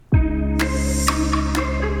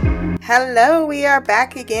Hello, we are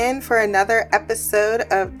back again for another episode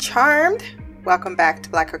of Charmed. Welcome back to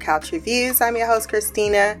Black Girl Couch Reviews. I'm your host,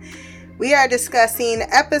 Christina. We are discussing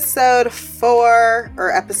episode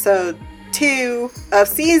 2 of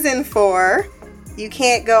season 4, You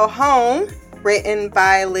Can't Go Home, written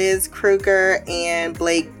by Liz Kruger and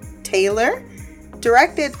Blake Taylor,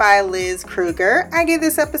 directed by Liz Kruger. I give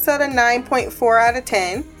this episode a 9.4 out of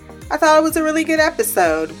 10. I thought it was a really good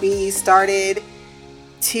episode. We started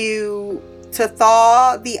to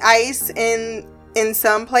thaw the ice in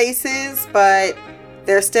some places, but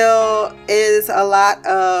there still is a lot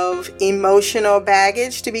of emotional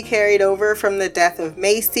baggage to be carried over from the death of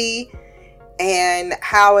Macy and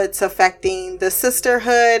how it's affecting the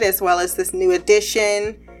sisterhood, as well as this new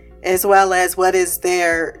addition, as well as what is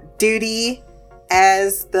their duty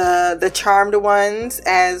as the charmed ones,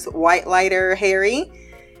 as White Lighter Harry.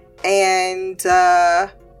 And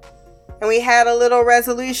we had a little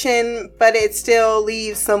resolution, but it still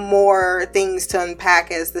leaves some more things to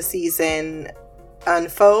unpack as the season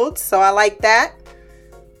unfolds. So I like that.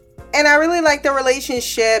 And I really like the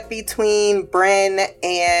relationship between Bren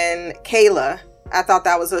and Kayla. I thought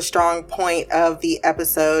that was a strong point of the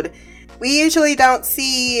episode. We usually don't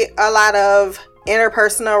see a lot of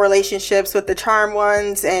interpersonal relationships with the charmed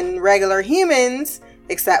ones and regular humans,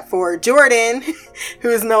 except for Jordan,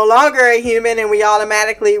 who's no longer a human, and we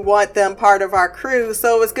automatically want them part of our crew.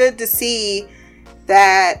 So it was good to see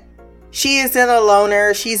that she isn't a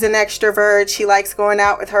loner. She's an extrovert. She likes going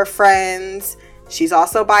out with her friends. She's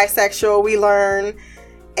also bisexual, we learn.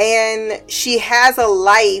 And she has a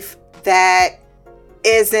life that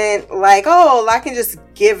isn't like, oh, I can just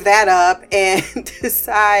give that up and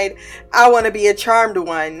decide I want to be a charmed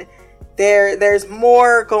one. There's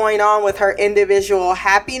more going on with her individual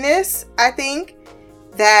happiness, I think,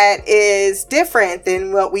 that is different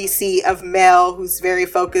than what we see of Mel, who's very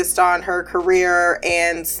focused on her career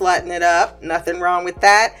and slutting it up. Nothing wrong with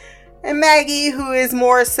that. And Maggie, who is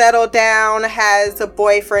more settled down, has a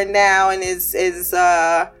boyfriend now, and is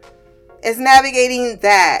navigating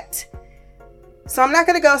that. So I'm not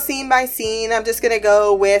going to go scene by scene. I'm just going to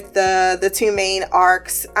go with the two main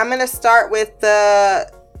arcs. I'm going to start with the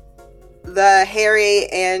Harry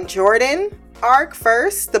and Jordan arc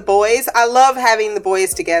first, the boys. I love having the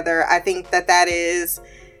boys together. I think that is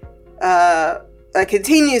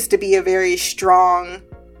continues to be a very strong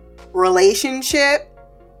relationship,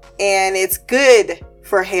 and it's good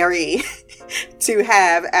for Harry to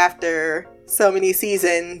have, after so many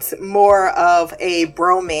seasons, more of a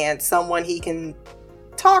bromance, someone he can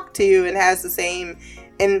talk to and has the same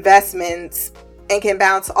investments and can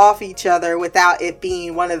bounce off each other without it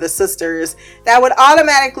being one of the sisters that would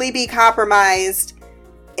automatically be compromised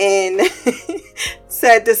in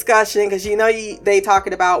said discussion, because they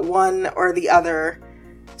talking about one or the other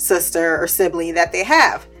sister or sibling that they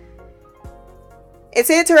have. It's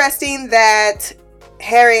interesting that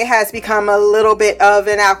Harry has become a little bit of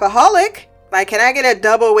an alcoholic. Like, can I get a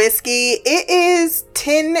double whiskey? It is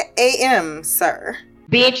 10 a.m., sir.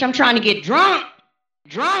 Bitch, I'm trying to get drunk.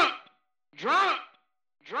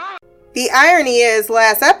 The irony is,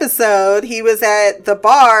 last episode, he was at the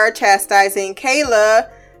bar chastising Kayla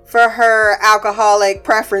for her alcoholic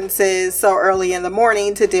preferences so early in the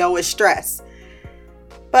morning to deal with stress.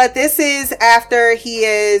 But this is after he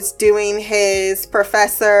is doing his best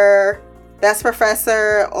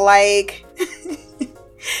professor, like,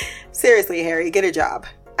 seriously, Harry, get a job.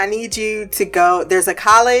 I need you to go. There's a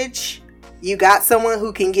college. You got someone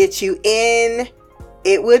who can get you in.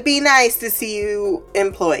 It would be nice to see you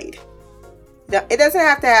employed. No, it doesn't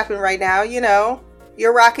have to happen right now.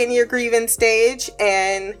 You're rocking your grievance stage,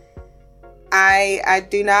 and I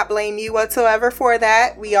do not blame you whatsoever for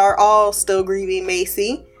that. We are all still grieving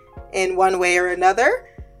Macy in one way or another.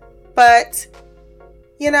 But,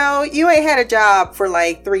 you ain't had a job for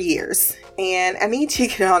like 3 years. And I need you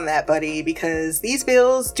to get on that, buddy, because these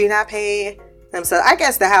bills do not pay themselves. I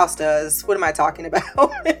guess the house does. What am I talking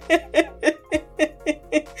about?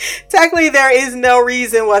 Technically, there is no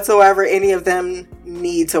reason whatsoever any of them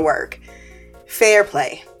need to work. Fair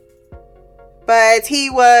play. But he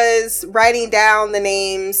was writing down the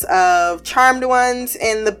names of charmed ones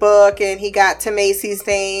in the book, and he got to Macy's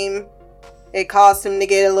name. It caused him to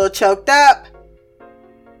get a little choked up.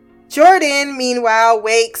 Jordan, meanwhile,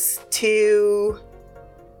 wakes to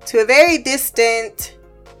a very distant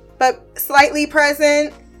but slightly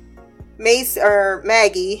present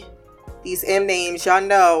Maggie. These M names, y'all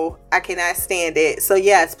know I cannot stand it. So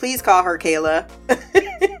yes, please call her Kayla.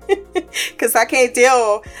 Because I can't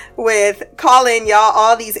deal with calling y'all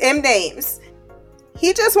all these M names.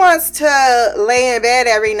 He just wants to lay in bed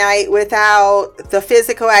every night without the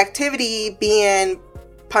physical activity being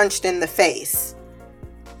punched in the face.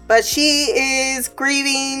 But she is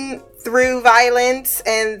grieving through violence,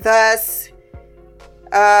 and thus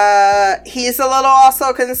he's a little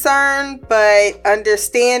also concerned but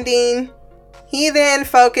understanding. He then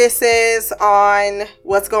focuses on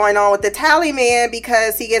what's going on with the tally man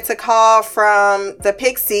because he gets a call from the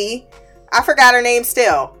pixie. I forgot her name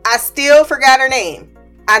still. I still forgot her name.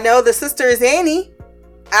 I know the sister is Annie.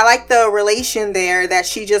 I like the relation there that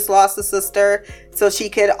she just lost a sister, so she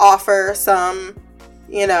could offer some,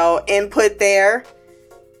 input there.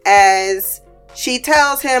 As she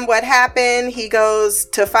tells him what happened, he goes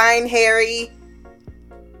to find Harry.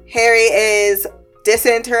 Harry is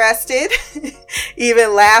disinterested,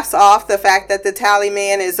 even laughs off the fact that the tally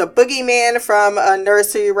man is a boogeyman from a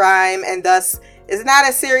nursery rhyme and thus is not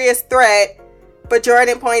a serious threat. But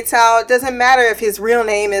Jordan points out, it doesn't matter if his real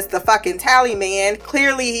name is the fucking tally man.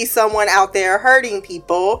 Clearly he's someone out there hurting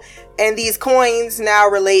people, and these coins now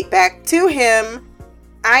relate back to him.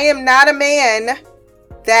 I am not a man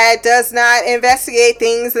that does not investigate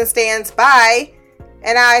things and stands by,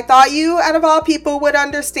 and I thought you, out of all people, would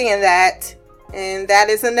understand that. And that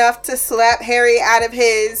is enough to slap Harry out of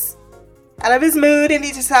his mood, and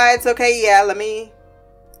he decides, okay, yeah, let me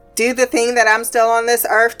do the thing that I'm still on this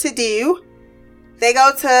earth to do. They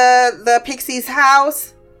go to the Pixie's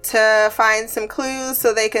house to find some clues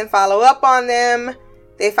so they can follow up on them.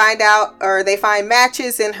 They find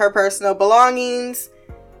matches in her personal belongings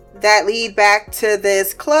that lead back to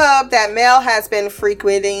this club that Mel has been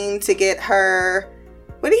frequenting to get her.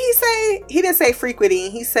 What did he say? He didn't say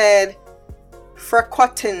frequenting. He said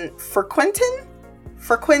frequenting.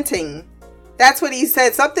 That's what he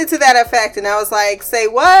said. Something to that effect. And I was like, say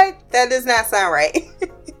what? That does not sound right.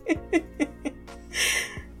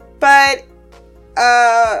 But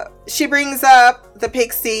she brings up the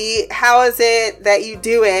pixie. How is it that you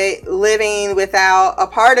do it living without a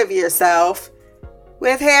part of yourself?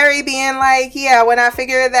 With Harry being like, yeah, when I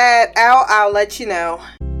figure that out, I'll let you know.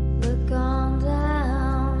 Look on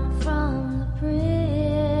down from the bridge.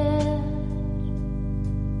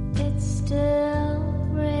 It's still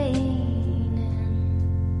raining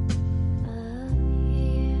up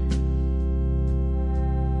here.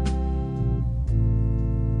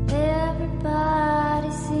 Everybody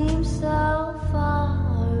seems so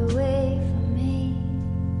far away from me.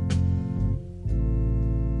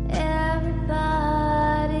 Everybody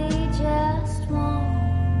just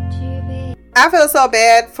wants to be. I feel so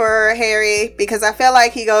bad for Harry because I feel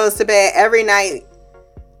like he goes to bed every night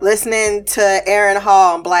listening to Aaron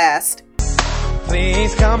Hall on blast.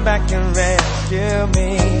 Please come back and rescue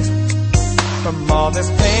me from all this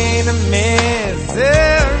pain and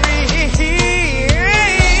misery.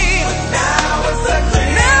 Now it's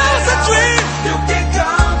a dream. You can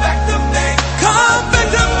come back to make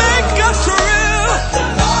us true.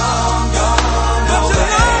 But you're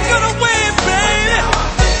long gone away, baby.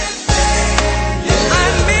 I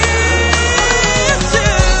miss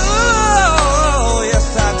you. Yes,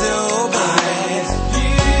 I do,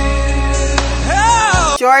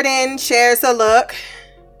 baby. Jordan shares a look.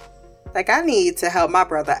 Like, I need to help my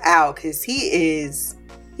brother out because he is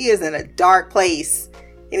in a dark place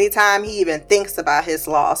anytime he even thinks about his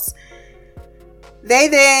loss. They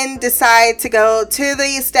then decide to go to the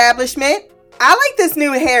establishment. I like this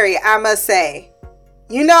new Harry, I must say.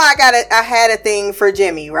 I had a thing for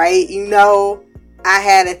Jimmy, right? I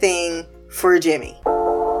had a thing for Jimmy.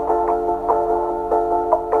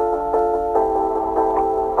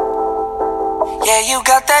 Yeah, you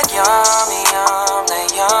got that yummy,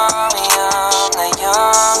 that yummy, that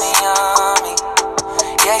yummy, yummy.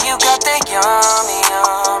 Yeah, you got that yummy,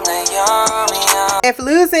 that yummy, yummy. If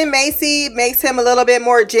losing Macy makes him a little bit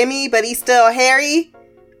more Jimmy, but he's still Harry,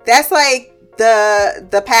 that's like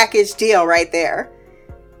the package deal right there.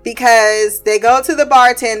 Because they go to the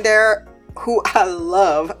bartender, who I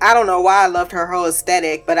love. I don't know why I loved her whole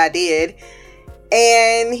aesthetic, but I did.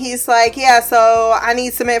 And he's like, yeah, so I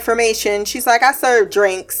need some information. She's like, I serve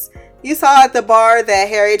drinks. You saw at the bar that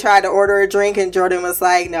Harry tried to order a drink and Jordan was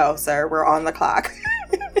like, no, sir, we're on the clock.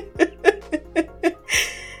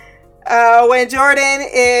 When Jordan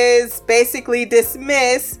is basically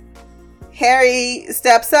dismissed, Harry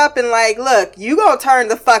steps up and like, look, you gonna turn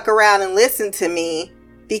the fuck around and listen to me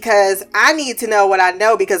because I need to know what I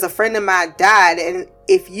know because a friend of mine died. And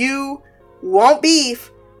if you want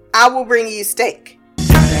beef, I will bring you steak.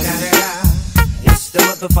 It's the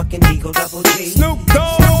motherfucking Eagle Double G. Snoop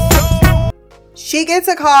Dogg. She gets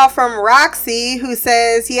a call from Roxy who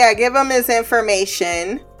says, yeah, give him his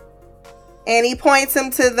information. And he points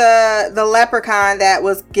him to the leprechaun that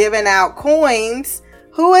was giving out coins.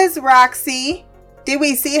 Who is Roxy? Did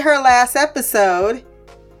we see her last episode,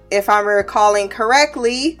 if I'm recalling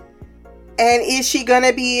correctly? And is she going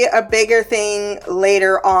to be a bigger thing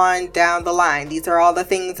later on down the line? These are all the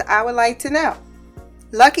things I would like to know.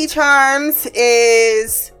 Lucky Charms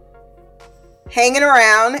is hanging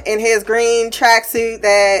around in his green tracksuit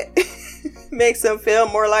that makes him feel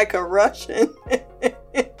more like a Russian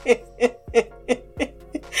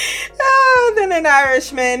than an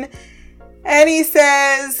Irishman. And he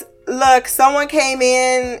says, look, someone came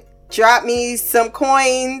in, dropped me some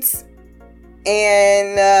coins,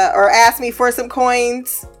 and or asked me for some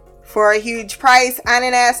coins for a huge price. I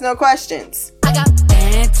didn't ask no questions. I got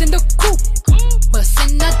bands in the coop,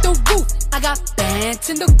 bustin' out the roof. I got bands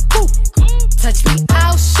in the coop, touch me,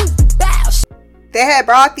 I'll shoot. Bow. They had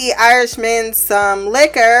brought the Irishman some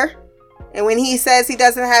liquor, and when he says he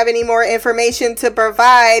doesn't have any more information to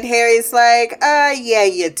provide, Harry's like, yeah,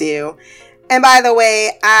 you do. And by the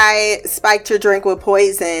way, I spiked your drink with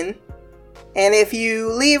poison. And if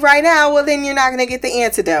you leave right now, well, then you're not going to get the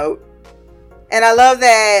antidote. And I love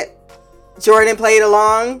that Jordan played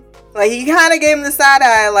along. Like, he kind of gave him the side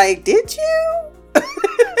eye, like, did you?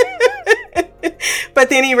 But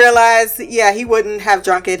then he realized, yeah, he wouldn't have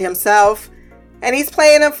drunk it himself. And he's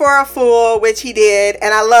playing him for a fool, which he did.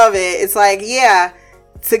 And I love it. It's like, yeah,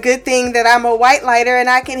 it's a good thing that I'm a white lighter and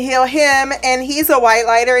I can heal him. And he's a white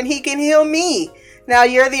lighter and he can heal me. Now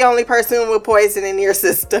you're the only person with poison in your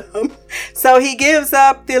system. So he gives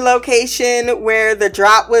up the location where the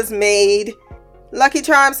drop was made. Lucky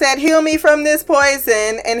Charm said, heal me from this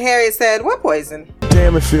poison. And Harry said, what poison?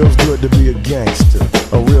 Damn, it feels good to be a gangster.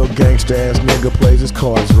 A real gangster ass nigga plays his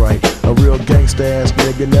cards right. A real gangster ass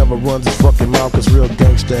nigga never runs his fucking mouth, cause real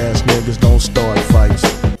gangster ass niggas don't start fights.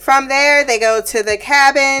 From there, they go to the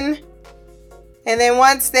cabin. And then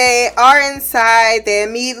once they are inside, they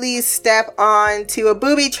immediately step on to a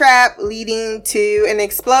booby trap leading to an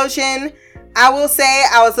explosion. I will say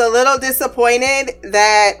I was a little disappointed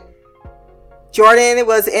that Jordan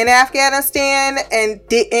was in Afghanistan and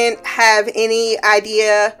didn't have any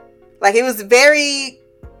idea. Like, it was very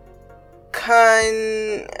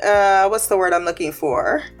what's the word I'm looking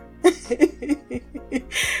for? It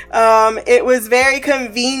was very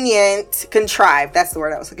contrived. That's the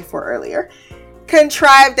word I was looking for earlier.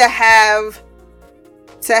 Contrived to have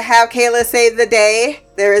Kayla save the day.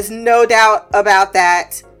 There is no doubt about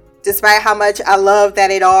that. Despite how much I love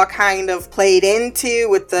that it all kind of played into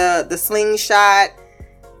with the slingshot,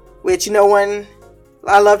 which no one,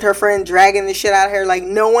 I loved her friend dragging the shit out of her. Like,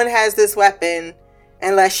 no one has this weapon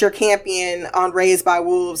unless you're camping on Raised by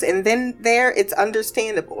Wolves. And then there, it's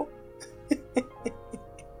understandable.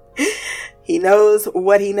 He knows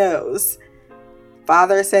what he knows.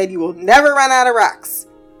 Father said you will never run out of rocks.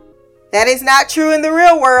 That is not true in the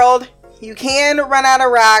real world. You can run out of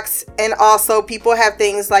rocks, and also people have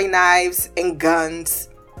things like knives and guns.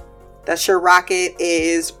 Thus your rocket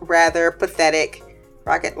is rather pathetic.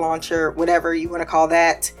 Rocket launcher, whatever you want to call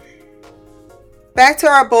that. Back to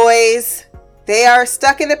our boys. They are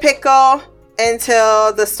stuck in a pickle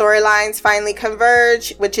until the storylines finally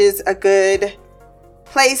converge, which is a good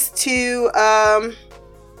place to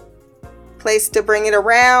bring it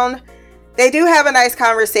around. They do have a nice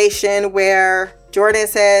conversation where Jordan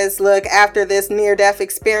says, look, after this near-death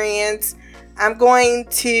experience, I'm going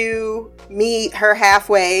to meet her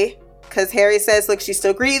halfway. Because Harry says, look, she's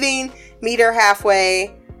still grieving. Meet her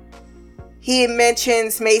halfway. He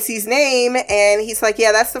mentions Macy's name, and he's like,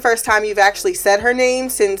 yeah, that's the first time you've actually said her name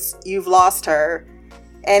since you've lost her.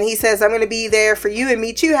 And he says, I'm going to be there for you and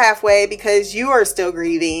meet you halfway because you are still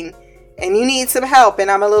grieving. And you need some help, and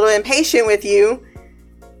I'm a little impatient with you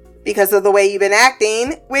because of the way you've been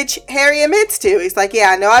acting, which Harry admits to. He's like, yeah,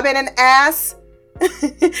 I know I've been an ass,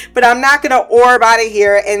 but I'm not going to orb out of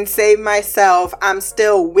here and save myself. I'm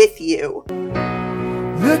still with you.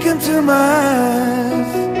 Look into my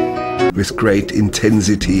eyes with great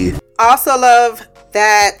intensity. Also love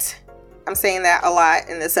that, I'm saying that a lot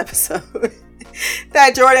in this episode,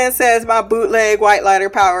 that Jordan says my bootleg white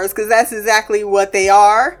lighter powers, because that's exactly what they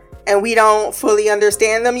are. And we don't fully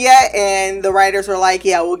understand them yet. And the writers were like,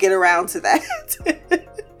 yeah, we'll get around to that.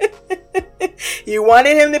 You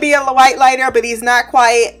wanted him to be a white lighter, but he's not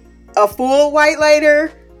quite a full white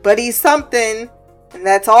lighter. But he's something. And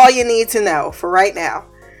that's all you need to know for right now.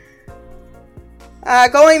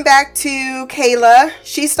 Going back to Kayla.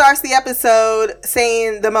 She starts the episode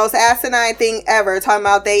saying the most asinine thing ever. Talking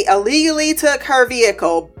about they illegally took her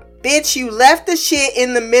vehicle. Bitch, you left the shit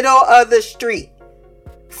in the middle of the street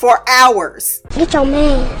for hours. Get your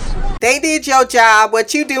man. They did your job.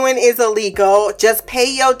 What you doing is illegal. Just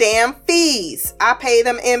pay your damn fees. I pay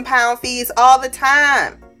them impound fees all the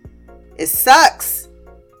time. It sucks.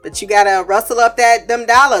 But you gotta rustle up them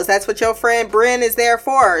dollars. That's what your friend Bryn is there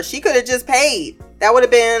for. She could have just paid. That would have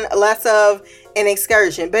been less of an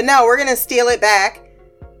excursion. But no, we're gonna steal it back.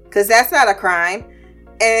 Because that's not a crime.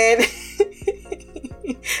 And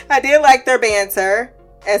I did like their banter.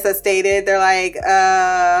 As I stated, they're like,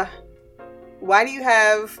 why do you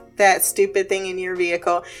have that stupid thing in your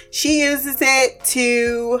vehicle? She uses it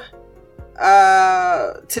to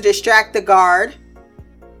distract the guard.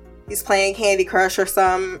 He's playing Candy Crush or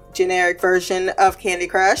some generic version of Candy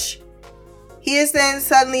Crush. He is then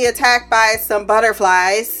suddenly attacked by some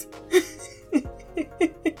butterflies.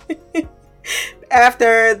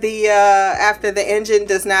 After the engine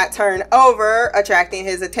does not turn over, attracting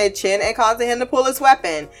his attention and causing him to pull his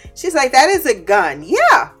weapon. She's like, that is a gun.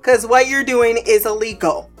 Yeah, because what you're doing is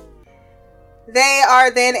illegal. They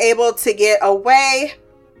are then able to get away.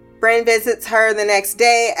 Bryn visits her the next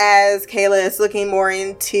day as Kayla is looking more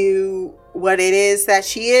into what it is that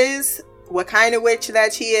she is, what kind of witch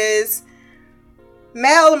that she is.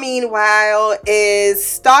 Mel, meanwhile, is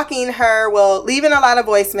stalking her, well, leaving a lot of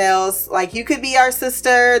voicemails, like, you could be our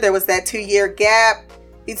sister. There was that 2-year gap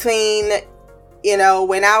between,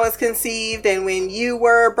 when I was conceived and when you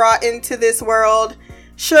were brought into this world.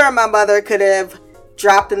 Sure, my mother could have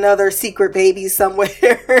dropped another secret baby somewhere.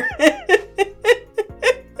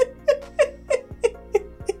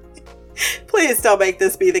 Please don't make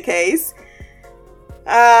this be the case.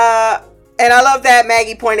 And I love that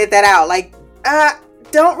Maggie pointed that out. Like,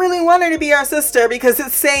 don't really want her to be our sister because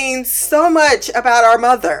it's saying so much about our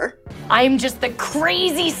mother. I'm just the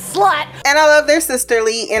crazy slut. And I love their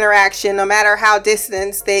sisterly interaction, no matter how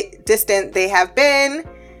distant they have been.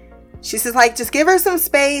 She's just like, just give her some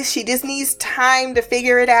space. She just needs time to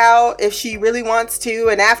figure it out if she really wants to.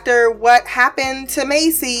 And after what happened to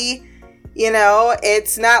Macy,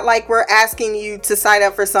 it's not like we're asking you to sign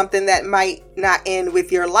up for something that might not end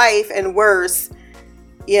with your life, and worse,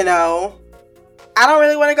 I don't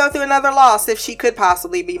really want to go through another loss if she could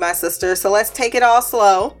possibly be my sister. So let's take it all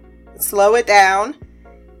slow it down.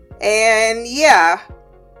 And yeah,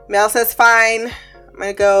 Mel says, fine, I'm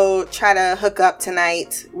going to go try to hook up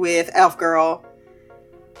tonight with Elf Girl.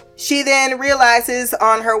 She then realizes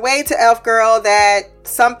on her way to Elf Girl that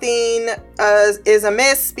something is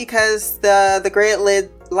amiss because the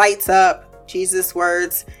grid lights up, Jesus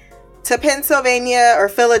words, to Pennsylvania or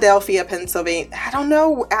Philadelphia, Pennsylvania. I don't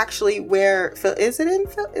know actually where. Is it in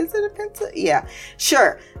Pennsylvania? Yeah,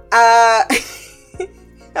 sure. I've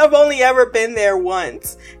only ever been there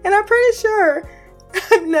once, and I'm pretty sure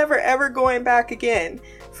I'm never ever going back again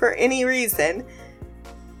for any reason.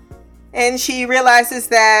 And she realizes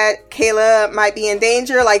that Kayla might be in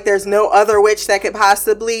danger. Like, there's no other witch that could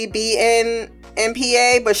possibly be in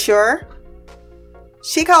PA, but sure.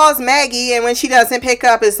 She calls Maggie, and when she doesn't pick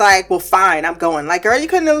up, it's like, well, fine, I'm going. Like, girl, you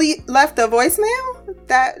couldn't have left a voicemail?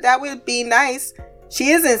 That would be nice. She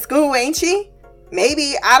is in school, ain't she?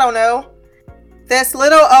 Maybe, I don't know. This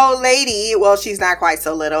little old lady, well, she's not quite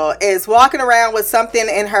so little, is walking around with something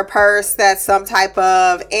in her purse that's some type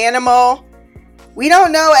of animal. We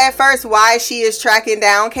don't know at first why she is tracking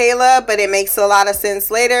down Kayla, but it makes a lot of sense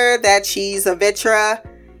later that she's a Vitra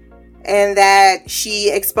and that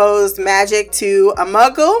she exposed magic to a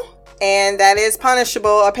muggle, and that is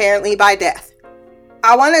punishable apparently by death.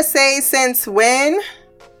 I want to say since when,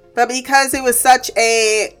 but because it was such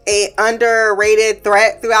a underrated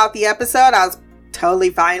threat throughout the episode, I was totally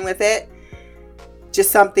fine with it.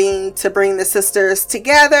 Just something to bring the sisters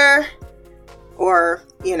together, or,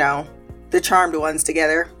 the charmed ones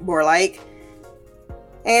together, more like.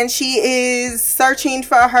 And she is searching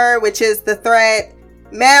for her, which is the threat.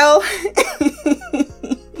 Mel,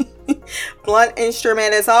 blunt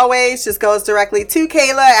instrument as always, just goes directly to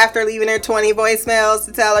Kayla after leaving her 20 voicemails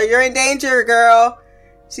to tell her, you're in danger, girl.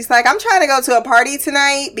 She's like, I'm trying to go to a party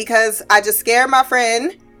tonight because I just scared my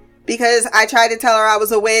friend because I tried to tell her I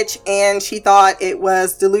was a witch and she thought it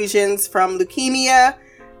was delusions from leukemia.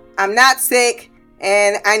 I'm not sick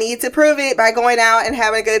and I need to prove it by going out and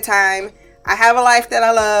having a good time. I have a life that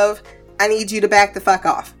I love. I need you to back the fuck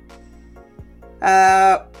off.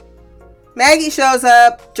 Maggie shows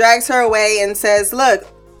up, drags her away, and says, look,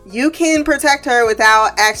 you can protect her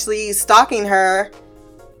without actually stalking her.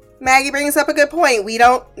 Maggie brings up a good point. We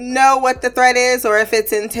don't know what the threat is or if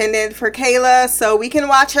it's intended for Kayla, so we can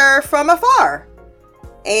watch her from afar.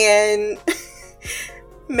 And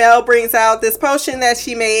Mel brings out this potion that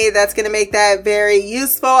she made that's going to make that very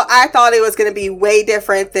useful. I thought it was going to be way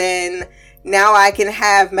different than now I can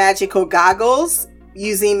have magical goggles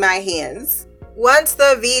using my hands. Once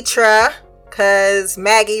the Vitra, because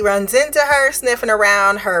Maggie runs into her sniffing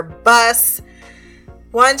around her bus,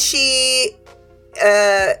 once she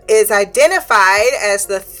is identified as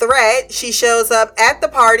the threat, she shows up at the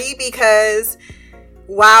party because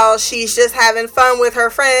while she's just having fun with her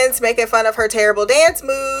friends, making fun of her terrible dance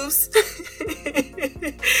moves,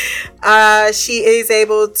 she is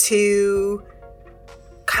able to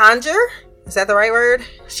conjure. Is that the right word?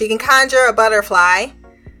 She can conjure a butterfly.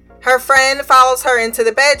 Her friend follows her into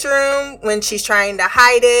the bedroom when she's trying to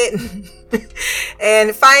hide it.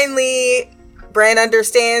 And finally, Bren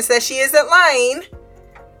understands that she isn't lying.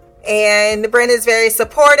 And Bren is very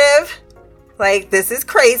supportive. Like, this is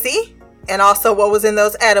crazy. And also what was in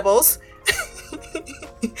those edibles.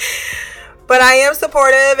 But I am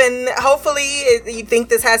supportive, and hopefully you think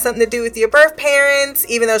this has something to do with your birth parents,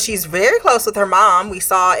 even though she's very close with her mom. We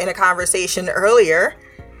saw in a conversation earlier.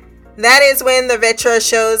 That is when the Vitra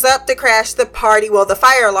shows up to crash the party. Well, the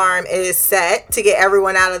fire alarm is set to get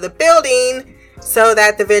everyone out of the building so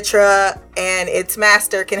that the Vitra and its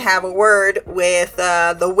master can have a word with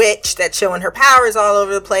the witch that's showing her powers all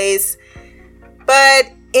over the place,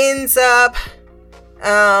 but ends up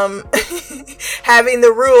having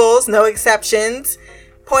the rules, no exceptions,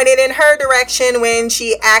 pointed in her direction when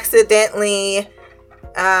she accidentally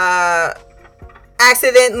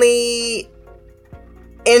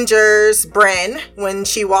injures Bren when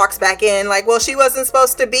she walks back in. Like, well, she wasn't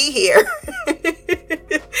supposed to be here.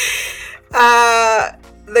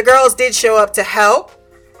 The girls did show up to help.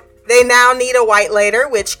 They now need a white lighter,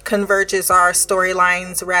 which converges our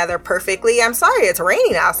storylines rather perfectly. I'm sorry, it's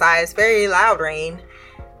raining outside. It's very loud rain.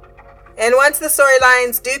 And once the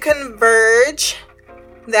storylines do converge,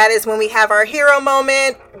 that is when we have our hero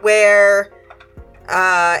moment where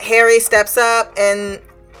Harry steps up and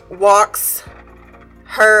walks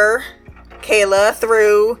her, Kayla,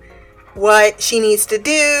 through what she needs to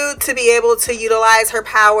do to be able to utilize her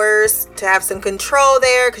powers, to have some control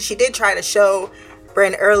there, because she did try to show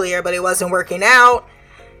Bren earlier, but it wasn't working out.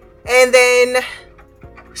 And then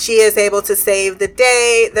she is able to save the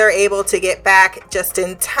day. They're able to get back just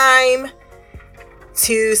in time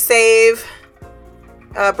to save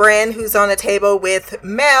Bren, who's on the table with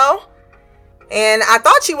Mel. And I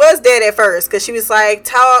thought she was dead at first, because she was like,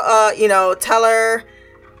 tell her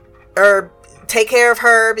or take care of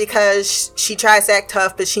her, because she tries to act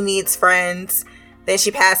tough, but she needs friends. Then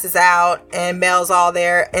she passes out, and Mel's all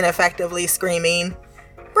there ineffectively screaming,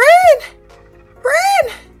 Bren!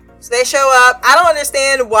 So they show up. I don't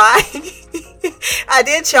understand why. I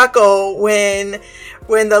did chuckle when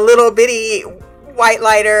the little bitty white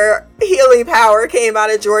lighter healing power came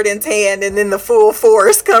out of Jordan's hand, and then the full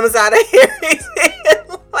force comes out of Harry's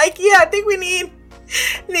hand. Like, yeah, I think we need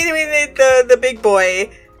the big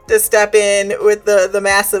boy to step in with the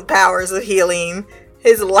massive powers of healing.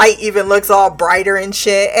 His light even looks all brighter and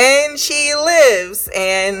shit. And she lives.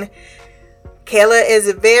 And Kayla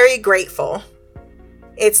is very grateful.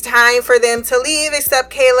 It's time for them to leave,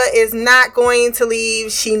 except Kayla is not going to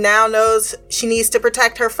leave. She now knows she needs to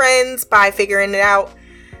protect her friends by figuring out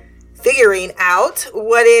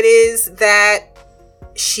what it is that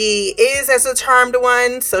she is as a charmed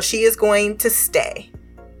one. So she is going to stay.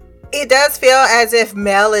 It does feel as if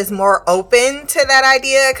Mel is more open to that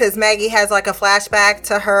idea, because Maggie has like a flashback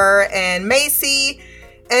to her and Macy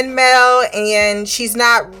and Mel, and she's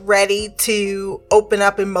not ready to open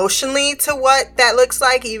up emotionally to what that looks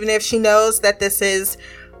like, even if she knows that this is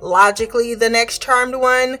logically the next charmed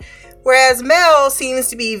one. Whereas Mel seems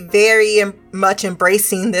to be very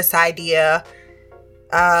embracing this idea.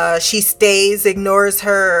 She stays, ignores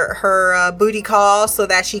her booty call so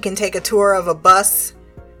that she can take a tour of a bus.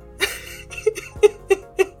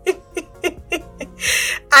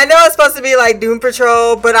 I know it's supposed to be like Doom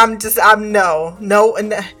Patrol, but no,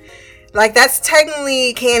 like that's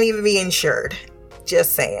technically can't even be insured.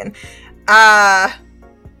 Just saying. And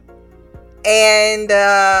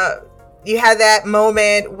you have that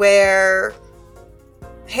moment where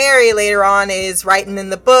Harry later on is writing in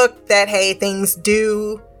the book that, hey, things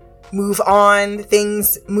move on,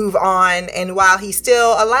 and while he's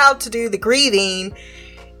still allowed to do the grieving,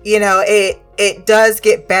 it does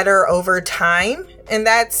get better over time. And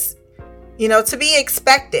that's, to be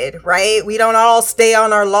expected, right? We don't all stay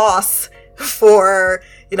on our loss for,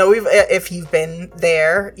 if you've been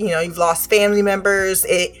there, you've lost family members.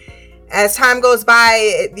 As time goes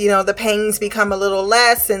by, the pangs become a little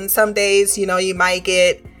less. And some days, you might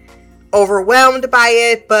get overwhelmed by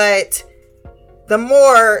it. But the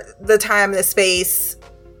more the time, the space,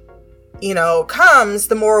 comes,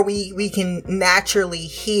 the more we can naturally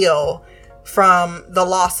heal from the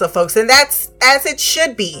loss of folks. And that's as it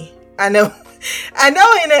should be. I know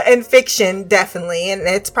in fiction, definitely, and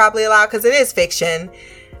it's probably allowed because it is fiction,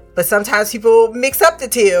 but sometimes people mix up the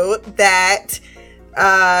two, that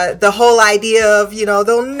the whole idea of,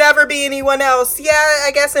 there'll never be anyone else. Yeah,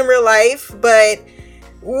 I guess in real life, but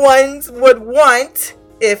ones would want,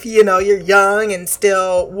 if, you're young and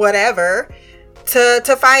still whatever,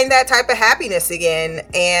 to find that type of happiness again.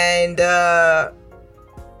 And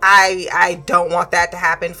I don't want that to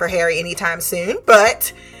happen for Harry anytime soon,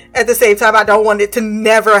 but at the same time, I don't want it to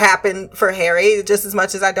never happen for Harry, just as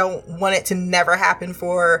much as I don't want it to never happen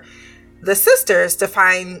for the sisters to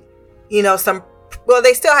find,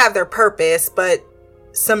 they still have their purpose, but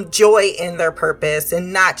some joy in their purpose,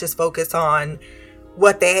 and not just focus on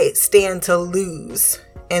what they stand to lose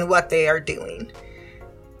and what they are doing.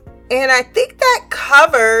 And I think that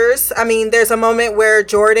covers, there's a moment where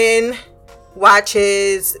Jordan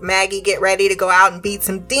watches Maggie get ready to go out and beat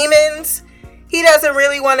some demons. He doesn't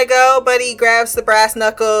really want to go, but he grabs the brass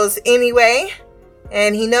knuckles anyway.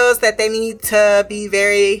 And he knows that they need to be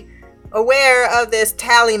very aware of this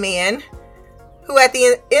tally man, who at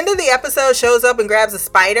the end of the episode shows up and grabs a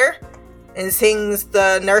spider and sings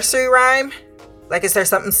the nursery rhyme. Like, is there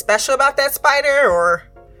something special about that spider or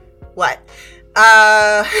what?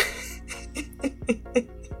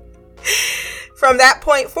 From that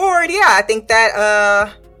point forward, I think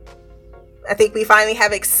we finally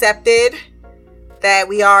have accepted that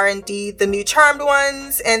we are indeed the new Charmed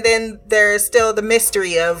ones. And then there's still the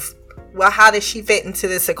mystery of, well, how does she fit into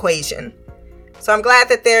this equation? So I'm glad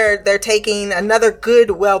that they're taking another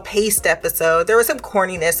good, well-paced episode. There was some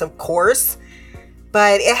corniness, of course,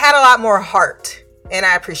 but it had a lot more heart, and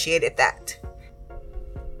I appreciated that.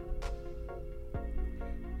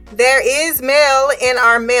 There is mail in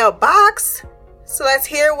our mailbox, so let's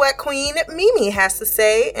hear what Queen Mimi has to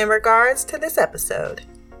say in regards to this episode.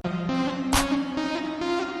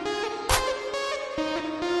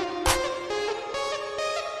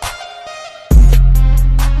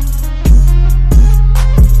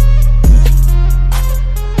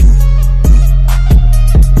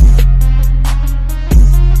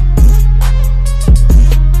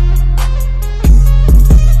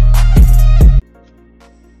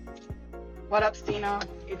 What up, Stina?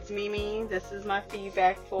 It's Mimi. This is my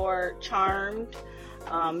feedback for Charmed,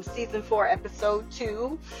 season 4, episode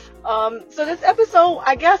 2. So this episode,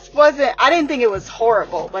 I guess, I didn't think it was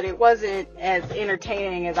horrible, but it wasn't as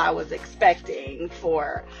entertaining as I was expecting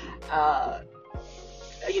for, a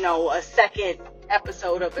second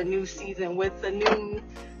episode of a new season with a new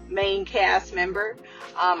main cast member.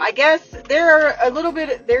 I guess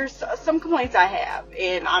there's some complaints I have,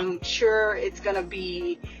 and I'm sure it's going to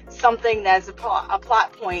be something that's a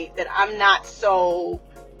plot point that I'm not so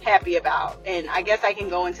happy about, and I guess I can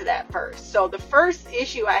go into that first. So the first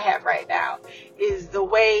issue I have right now is the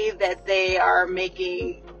way that they are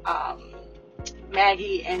making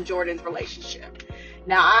Maggie and Jordan's relationship.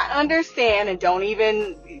 Now, I understand, and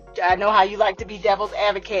I know how you like to be devil's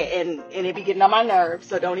advocate, and it be getting on my nerves,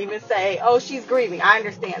 so don't even say, oh, she's grieving. I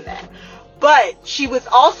understand that. But she was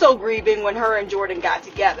also grieving when her and Jordan got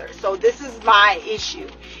together. So this is my issue.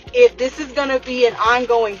 If this is going to be an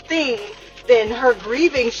ongoing thing, then her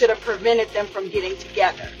grieving should have prevented them from getting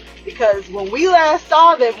together. Because when we last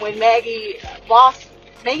saw them, when Maggie lost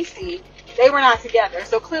Macy, they were not together.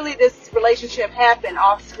 So clearly this relationship happened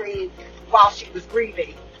off screen while she was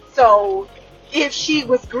grieving. So if she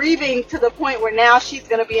was grieving to the point where now she's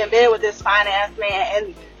going to be in bed with this fine-ass man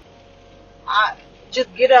and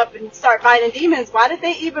just get up and start fighting demons, why did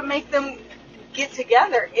they even make them get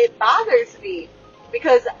together? It bothers me.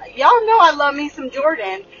 Because y'all know I love me some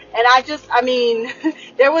Jordan. And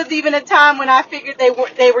there was even a time when I figured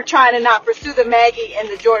they were trying to not pursue the Maggie and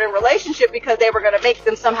the Jordan relationship because they were going to make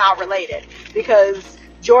them somehow related. Because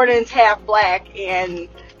Jordan's half black and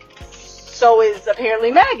so is apparently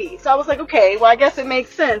Maggie. So I was like, okay, well, I guess it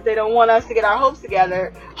makes sense. They don't want us to get our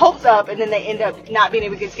hopes up, and then they end up not being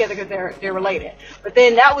able to get together because they're related. But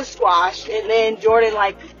then that was squashed, and then Jordan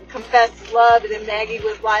confessed his love, and then Maggie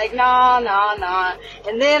was like, nah.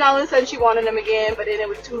 And then all of a sudden she wanted him again, but then it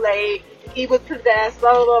was too late. He was possessed,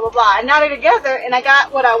 blah, blah, blah, blah, blah. And now they're together, and I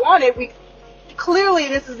got what I wanted. Clearly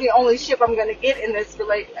this is the only ship I'm going to get in this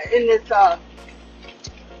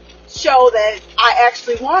show that I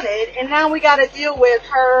actually wanted, and now we got to deal with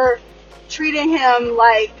her treating him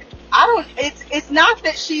like, it's not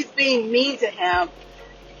that she's being mean to him,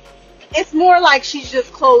 it's more like she's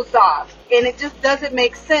just closed off, and it just doesn't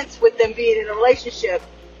make sense with them being in a relationship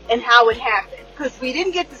and how it happened, because we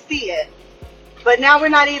didn't get to see it, but now we're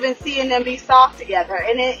not even seeing them be soft together,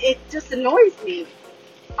 and it just annoys me.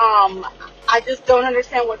 I just don't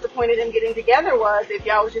understand what the point of them getting together was if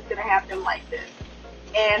y'all was just gonna have them like this.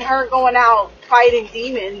 And her going out fighting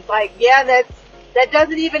demons, like, yeah, that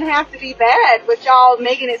doesn't even have to be bad, but y'all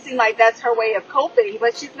making it seem like that's her way of coping,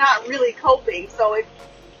 but she's not really coping, so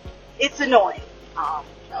it's annoying.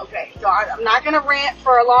 Okay, so I'm not gonna rant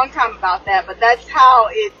for a long time about that, but that's how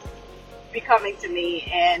it's becoming to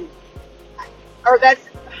me, I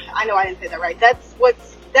know I didn't say that right.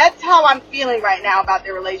 That's how I'm feeling right now about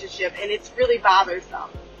their relationship, and it's really bothersome.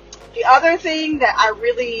 The other thing that I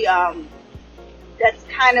really, that's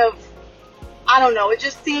kind of, I don't know, it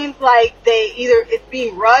just seems like it's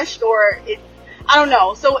being rushed or I don't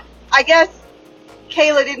know. So I guess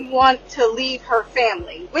Kayla didn't want to leave her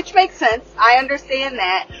family, which makes sense. I understand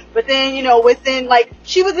that. But then, within, like,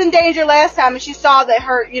 she was in danger last time and she saw that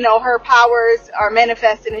her powers are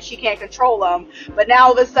manifesting and she can't control them. But now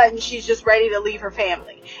all of a sudden she's just ready to leave her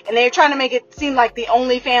family. And they're trying to make it seem like the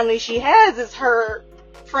only family she has is her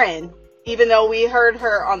friend, even though we heard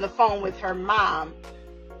her on the phone with her mom.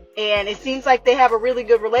 And it seems like they have a really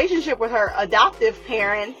good relationship with her adoptive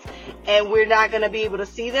parents, and we're not going to be able to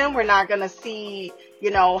see them. We're not going to see,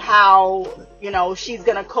 how, she's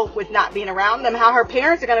going to cope with not being around them, how her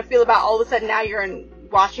parents are going to feel about all of a sudden now you're in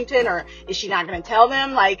Washington, or is she not going to tell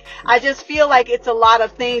them? Like, I just feel like it's a lot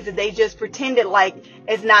of things that they just pretended like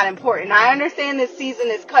it's not important. I understand this season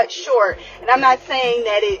is cut short, and I'm not saying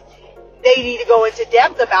that they need to go into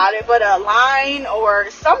depth about it, but a line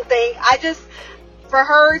or something, for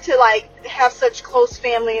her to, like, have such close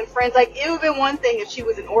family and friends, like, it would have been one thing if she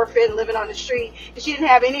was an orphan living on the street and she didn't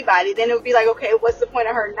have anybody. Then it would be like, okay, what's the point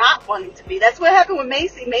of her not wanting to be? That's what happened with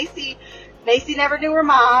Macy. Macy never knew her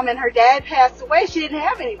mom, and her dad passed away. She didn't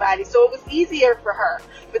have anybody, so it was easier for her.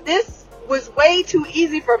 But this was way too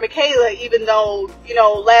easy for Michaela, even though,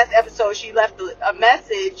 last episode she left a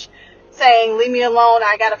message saying, leave me alone,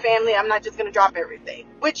 I got a family, I'm not just going to drop everything.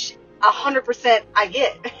 Which 100% I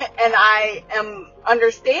get, and I am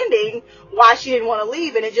understanding why she didn't want to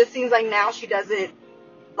leave, and it just seems like now she doesn't,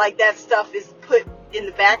 like, that stuff is put in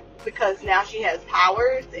the back because now she has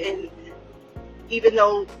powers, and even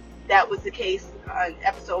though that was the case on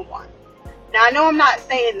episode 1. Now, I know I'm not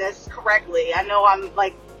saying this correctly. I know I'm,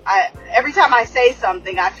 like, every time I say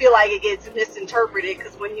something, I feel like it gets misinterpreted,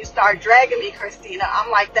 because when you start dragging me, Christina, I'm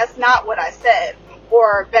like, that's not what I said,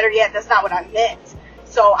 or better yet, that's not what I meant.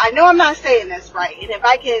 So I know I'm not saying this right, and if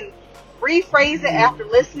I can rephrase it after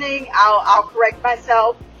listening, I'll correct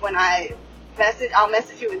myself when I message. I'll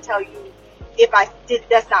message you and tell you if I did.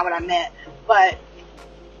 That's not what I meant. But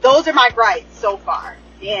those are my gripes so far,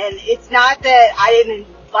 and it's not that I didn't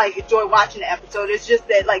enjoy watching the episode. It's just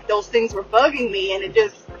that those things were bugging me, and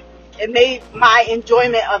it made my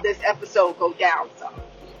enjoyment of this episode go down some.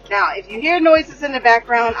 Now, if you hear noises in the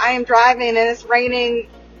background, I am driving and it's raining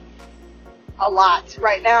a lot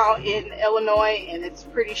right now in Illinois, and it's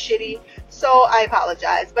pretty shitty, so I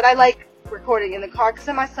apologize. But I like recording in the car because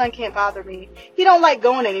then my son can't bother me. He don't like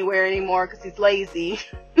going anywhere anymore because he's lazy.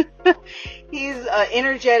 He's an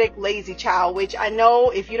energetic, lazy child, which I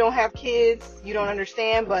know if you don't have kids, you don't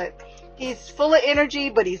understand, but he's full of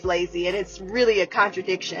energy, but he's lazy, and it's really a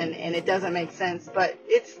contradiction, and it doesn't make sense, but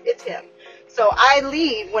it's him. So I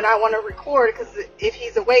leave when I want to record if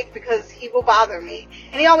he's awake, because he will bother me.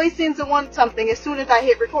 And he always seems to want something as soon as I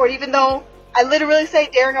hit record, even though I literally say,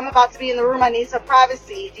 Derek, I'm about to be in the room. I need some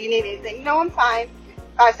privacy. Do you need anything? No, I'm fine.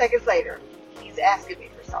 5 seconds later, he's asking me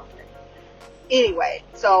for something. Anyway,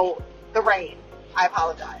 so the rain. I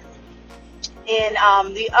apologize. And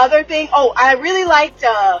the other thing, I really liked,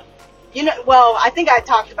 I think I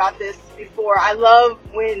talked about this before. I love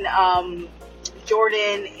when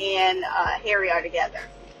Jordan and Harry are together,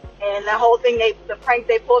 and the whole thing, the prank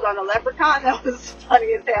they pulled on the leprechaun, that was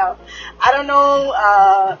funny as hell. I don't know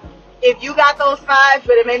if you got those vibes,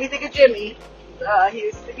 but it made me think of Jimmy.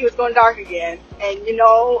 He was going dark again, and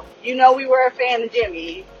we were a fan of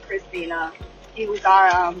Jimmy, Christina. He was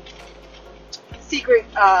our secret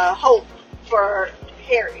hope for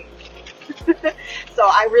Harry. So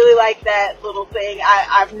I really like that little thing.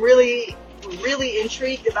 I'm really, really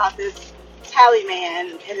intrigued about this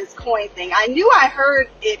Tallyman and his coin thing. I knew I heard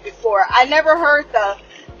it before. I never heard the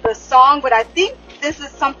song, but I think this is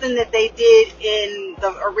something that they did in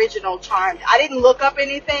the original Charmed. I didn't look up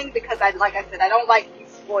anything because like I said, I don't like to be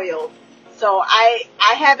spoiled. So I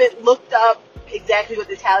haven't looked up exactly what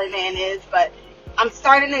the Tallyman is, but it's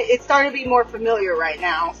starting to be more familiar right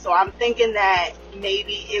now. So I'm thinking that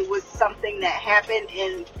maybe it was something that happened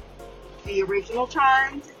in the original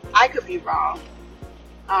Charmed. I could be wrong.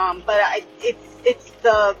 But it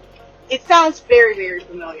sounds very, very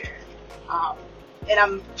familiar. and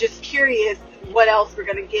I'm just curious what else we're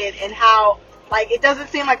gonna get and how. Like, it doesn't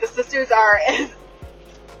seem like the sisters are as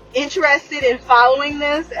interested in following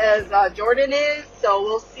this as Jordan is. So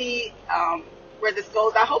we'll see where this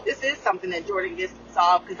goes. I hope this is something that Jordan gets to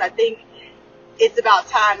solve, because I think it's about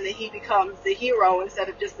time that he becomes the hero instead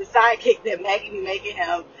of just the sidekick that Maggie be making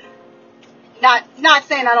him. Not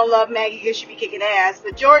saying I don't love Maggie because she be kicking ass,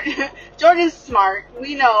 but Jordan's smart.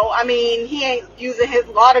 We know. I mean, he ain't using his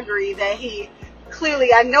law degree that he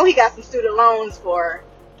clearly, I know he got some student loans for.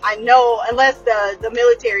 I know, unless the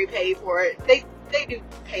military paid for it, they do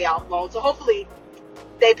pay off loans. So hopefully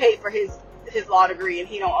they pay for his law degree and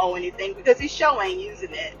he don't owe anything, because his show ain't using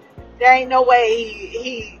it. There ain't no way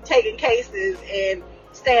he taking cases and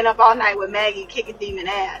staying up all night with Maggie kicking demon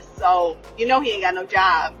ass. So you know he ain't got no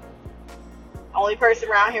job. Only person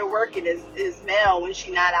around here working is Mel when she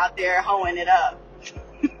not out there hoeing it up.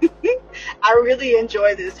 I really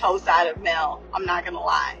enjoy this hoe side of Mel. I'm not gonna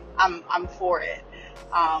lie. I'm for it.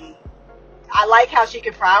 I like how she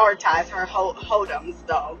can prioritize her hoedoms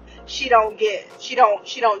though. She don't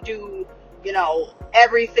do, you know,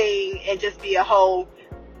 everything and just be a hoe.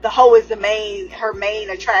 The hoe is her main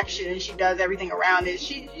attraction, and she does everything around it.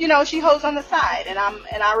 She hoes on the side, and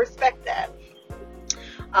I respect that.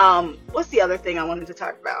 What's the other thing I wanted to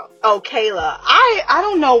talk about? Oh, Kayla. I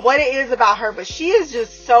don't know what it is about her, but she is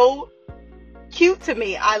just so cute to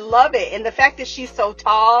me. I love it. And the fact that she's so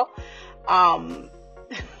tall,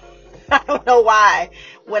 I don't know why.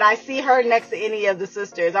 When I see her next to any of the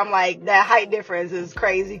sisters, I'm like, that height difference is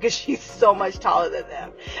crazy because she's so much taller than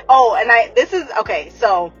them. Oh, and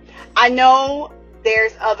so I know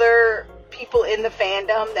there's other people in the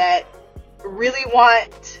fandom that really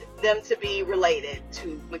want them to be related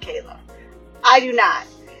to Michaela. I do not.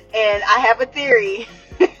 And I have a theory.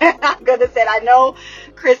 I'm going to say it. I know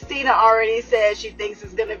Christina already said she thinks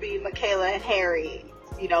it's going to be Michaela and Harry,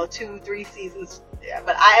 2-3 seasons. Yeah,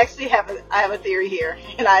 but I actually have a theory here,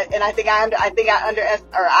 and I think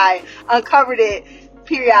I uncovered it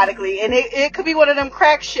periodically, and it could be one of them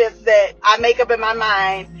crack ships that I make up in my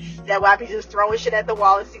mind that I be just throwing shit at the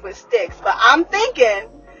wall and see what sticks. But I'm thinking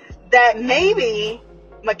that maybe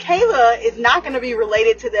Michaela is not going to be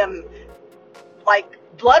related to them like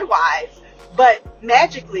blood-wise, but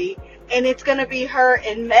magically, and it's going to be her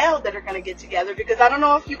and Mel that are going to get together, because I don't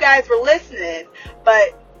know if you guys were listening,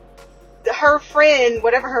 but her friend,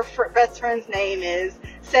 whatever her best friend's name is,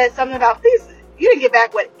 said something about, please, you didn't get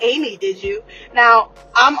back with Amy, did you? Now,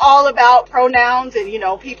 I'm all about pronouns, and,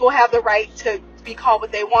 people have the right to be called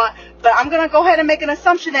what they want, but I'm going to go ahead and make an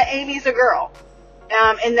assumption that Amy's a girl,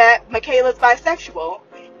 and that Michaela's bisexual,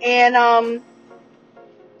 and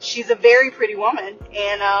she's a very pretty woman,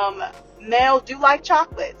 and Mel do like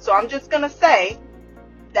chocolate, so I'm just going to say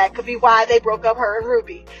that could be why they broke up her and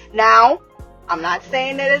Ruby. Now, I'm not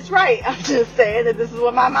saying that it's right. I'm just saying that this is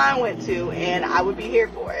what my mind went to, and I would be here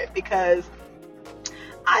for it, because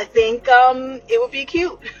I think it would be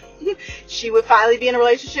cute. She would finally be in a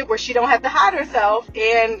relationship where she don't have to hide herself,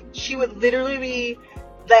 and she would literally be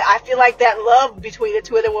like, I feel like that love between the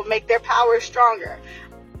two of them will make their power stronger.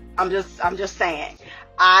 I'm just saying.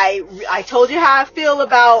 I told you how I feel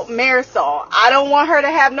about Marisol. I don't want her to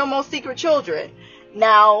have no more secret children.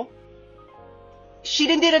 Now, she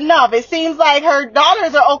didn't did enough. It seems like her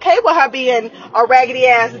daughters are okay with her being a raggedy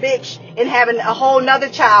ass bitch and having a whole nother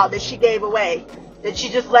child that she gave away, that she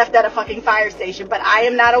just left at a fucking fire station. But I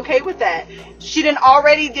am not okay with that. She done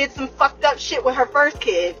already did some fucked up shit with her first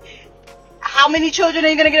kid. How many children are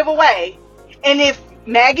you gonna give away? And if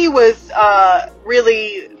Maggie was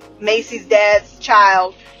really Macy's dad's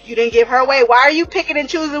child, you didn't give her away. Why are you picking and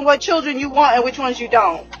choosing what children you want and which ones you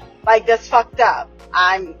don't? Like, that's fucked up.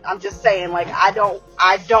 I'm just saying, like, I don't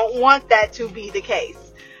want that to be the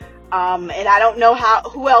case. And I don't know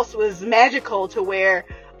who else was magical to where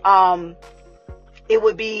it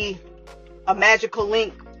would be a magical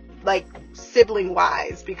link, like, sibling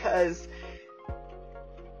wise, because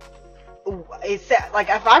it's like,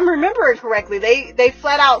 if I'm remembering correctly, they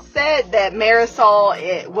flat out said that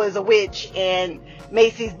Marisol was a witch and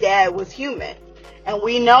Macy's dad was human. And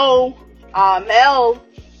we know Mel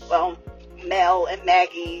and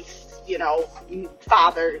Maggie's,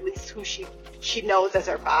 father, at least who she knows as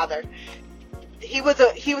her father, he was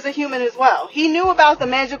a human as well. He knew about the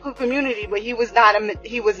magical community, but he was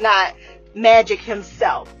not magic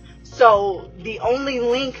himself. So the only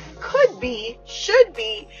link should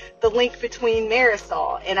be the link between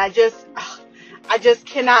Marisol, and I just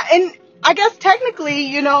cannot. And I guess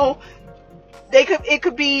technically, it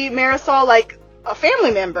could be Marisol, like a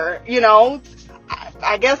family member,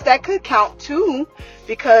 I guess that could count too,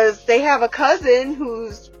 because they have a cousin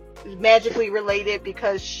who's magically related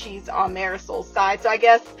because she's on Marisol's side. So I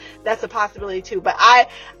guess that's a possibility too. But I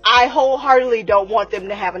wholeheartedly don't want them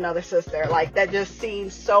to have another sister. Like, that just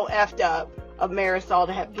seems so effed up of Marisol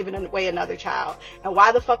to have given away another child. And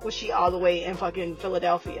why the fuck was she all the way in fucking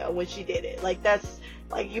Philadelphia when she did it? Like, that's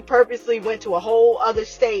like, you purposely went to a whole other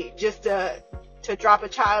state just to drop a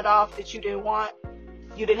child off that you didn't want.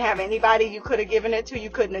 You didn't have anybody you could have given it to. You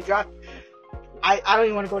couldn't have dropped. I don't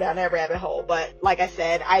even want to go down that rabbit hole, but like I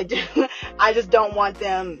said, I just don't want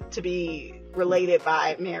them to be related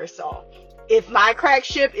by Marisol. If my crack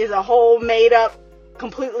ship is a whole made up,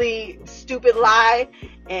 completely stupid lie,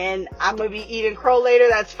 and I'm gonna be eating crow later,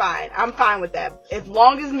 that's fine. I'm fine with that. As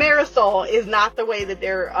long as Marisol is not the way that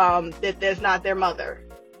they're that there's not their mother,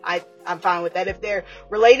 I'm fine with that. If they're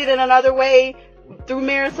related in another way through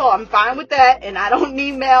Marisol, I'm fine with that, and I don't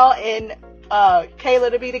need Mel and Kayla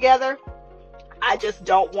to be together. I just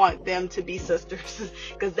don't want them to be sisters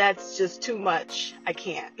because that's just too much. I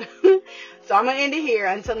can't. So I'm going to end it here.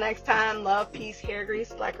 Until next time, love, peace, hair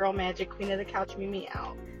grease, black girl magic, queen of the couch, Mimi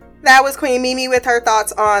out. That was Queen Mimi with her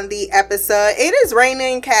thoughts on the episode. It is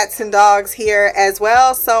raining cats and dogs here as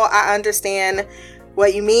well, so I understand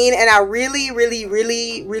what you mean. And I really, really,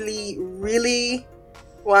 really, really, really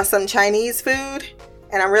want some Chinese food.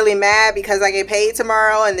 And I'm really mad because I get paid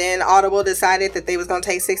tomorrow, and then Audible decided that they was going to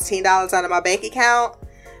take $16 out of my bank account.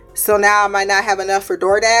 So now I might not have enough for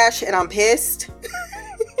DoorDash, and I'm pissed.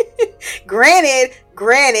 Granted.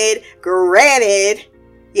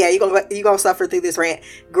 Yeah, you're gonna suffer through this rant.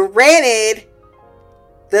 Granted,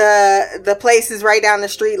 the place is right down the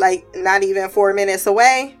street, like not even 4 minutes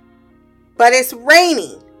away. But it's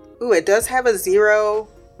raining. Ooh, it does have a zero.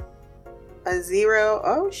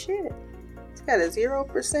 Oh, shit. Got a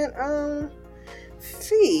 0%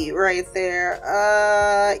 fee right there.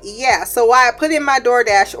 Yeah, so why I put in my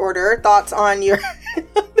DoorDash order, thoughts on your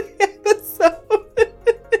episode.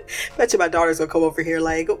 Bet you my daughter's gonna come over here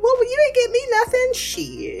like, well, you didn't get me nothing.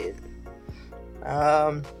 Shit.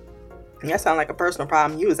 That sounds like a personal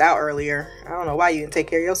problem. You was out earlier. I don't know why you didn't take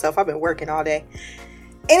care of yourself. I've been working all day.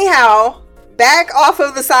 Anyhow, back off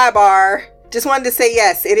of the sidebar. Just wanted to say,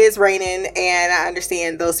 yes, it is raining, and I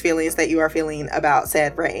understand those feelings that you are feeling about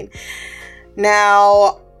said rain.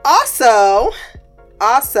 Now, also,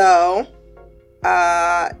 did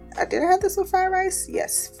I have this with fried rice?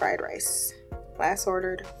 Yes, fried rice. Last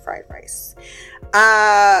ordered fried rice.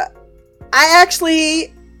 I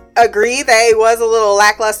actually agree that it was a little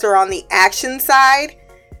lackluster on the action side.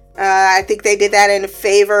 I think they did that in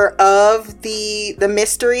favor of the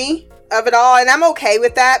mystery of it all, and I'm okay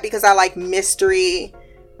with that because I like mystery.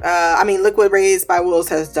 Look what Raised by Wolves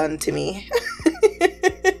has done to me.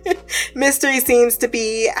 Mystery seems to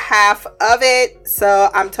be half of it, so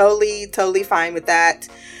I'm totally fine with that.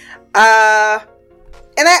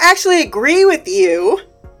 And I actually agree with you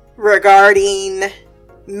regarding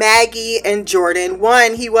Maggie and Jordan.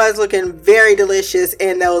 One, he was looking very delicious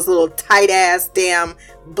in those little tight ass damn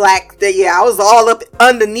black. I was all up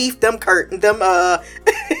underneath them curtains,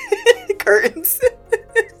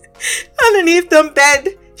 underneath them bed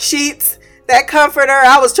sheets, that comforter.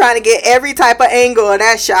 I was trying to get every type of angle of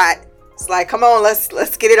that shot. It's like, come on, let's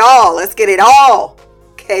get it all.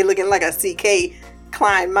 Okay, looking like a CK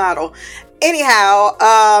Klein model. Anyhow,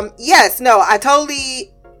 I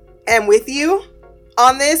totally am with you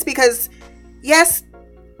on this because yes,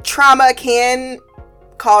 trauma can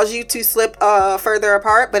cause you to slip further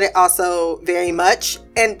apart, but it also very much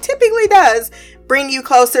and typically does bring you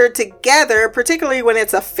closer together, particularly when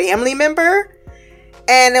it's a family member.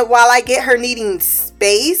 And while I get her needing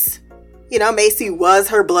space, Macy was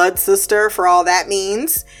her blood sister for all that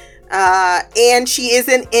means, and she is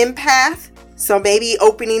an empath, so maybe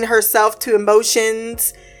opening herself to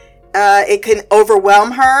emotions, it can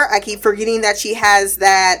overwhelm her. I keep forgetting that she has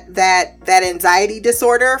that anxiety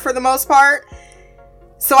disorder for the most part.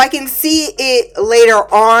 So I can see it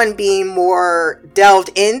later on being more delved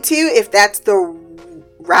into if that's the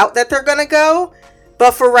route that they're gonna go.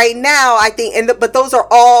 But for right now, I think, but those are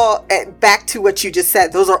all, back to what you just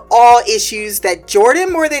said, those are all issues that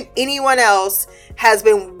Jordan, more than anyone else, has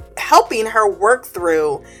been helping her work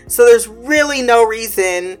through. So there's really no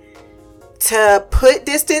reason to put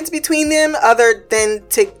distance between them other than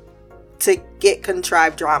to get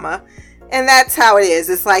contrived drama. And that's how it is.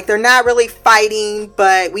 It's like they're not really fighting,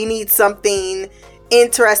 but we need something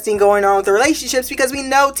interesting going on with the relationships because we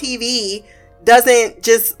know TV doesn't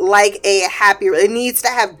just like a happy, it needs to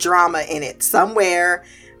have drama in it somewhere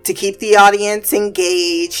to keep the audience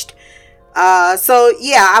engaged. So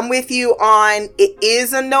yeah, I'm with you on it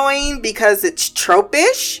is annoying because it's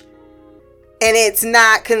tropish, And it's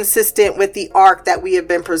not consistent with the arc that we have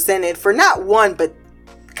been presented for not one, but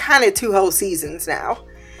kind of 2 whole seasons now.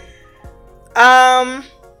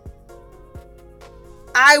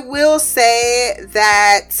 I will say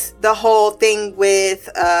that the whole thing with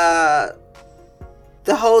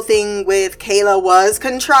Kayla was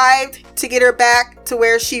contrived to get her back to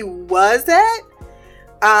where she was at.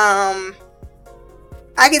 I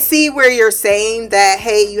can see where you're saying that,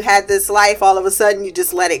 hey, you had this life, all of a sudden you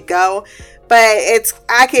just let it go. But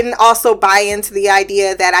I can also buy into the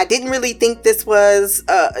idea that I didn't really think this was,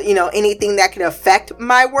 anything that could affect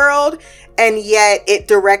my world. And yet it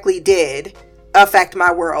directly did affect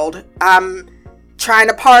my world. I'm trying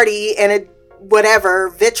to party and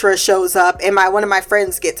Vitra shows up and one of my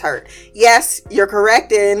friends gets hurt. Yes, you're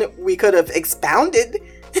correct, and we could have expounded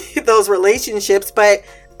those relationships, but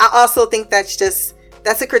I also think that's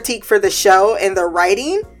a critique for the show and the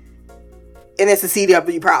writing, and it's a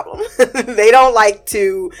CW problem. They don't like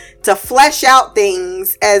to flesh out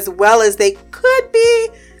things as well as they could be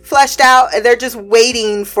fleshed out, and they're just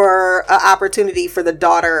waiting for an opportunity for the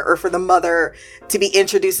daughter or for the mother to be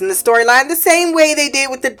introduced in the storyline, the same way they did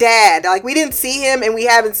with the dad. Like, we didn't see him, and we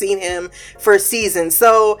haven't seen him for seasons.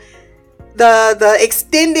 So the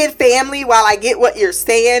extended family, while I get what you're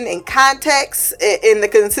saying in context, in the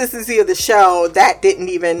consistency of the show, that didn't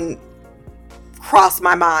even cross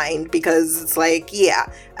my mind, because it's like,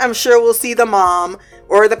 yeah, I'm sure we'll see the mom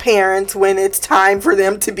or the parents when it's time for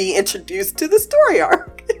them to be introduced to the story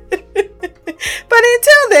arc. But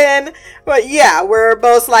until then, we're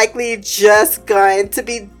most likely just going to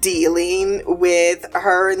be dealing with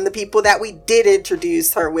her and the people that we did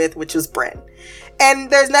introduce her with, which was Bren. And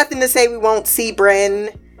there's nothing to say we won't see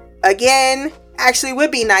Bren again. Actually, it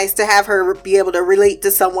would be nice to have her be able to relate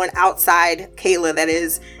to someone outside Kayla, that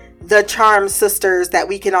is the Charm sisters that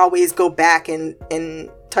we can always go back and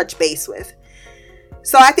touch base with.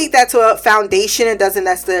 So I think that's a foundation. It doesn't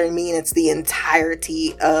necessarily mean it's the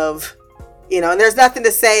entirety of, and there's nothing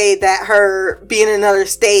to say that her being in another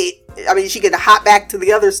state, she could hop back to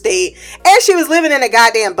the other state, and she was living in a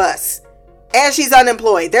goddamn bus, and she's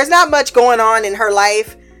unemployed. There's not much going on in her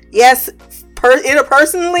life. Yes,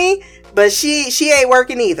 interpersonally, but she ain't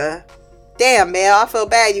working either. Damn, man, I feel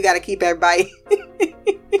bad. You got to keep everybody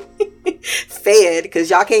fed, because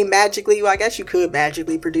y'all can't magically, I guess you could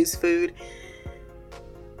magically produce food.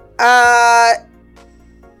 No.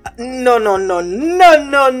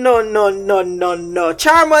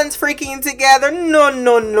 Charm One's freaking together. No.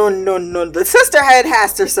 The sisterhood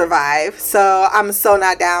has to survive. So I'm so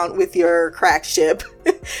not down with your crack ship.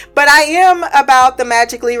 But I am about the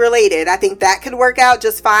magically related. I think that could work out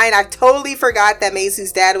just fine. I totally forgot that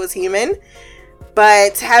Macy's dad was human.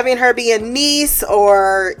 But having her be a niece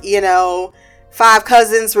or, 5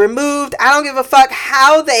 cousins removed, I don't give a fuck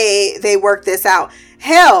how they work this out.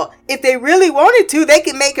 Hell, if they really wanted to, they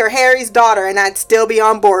could make her Harry's daughter, and I'd still be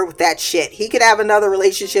on board with that shit. He could have another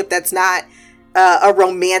relationship that's not a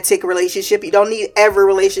romantic relationship. You don't need every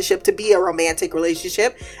relationship to be a romantic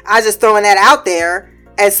relationship. I'm just throwing that out there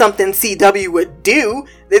as something CW would do.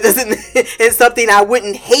 It's something I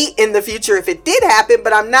wouldn't hate in the future if it did happen,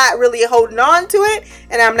 but I'm not really holding on to it,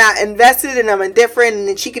 and I'm not invested, and I'm indifferent,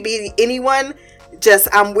 and she could be anyone. Just,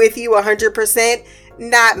 I'm with you 100%.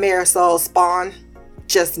 Not Marisol Spawn.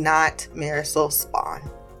 Just not Marisol Spawn.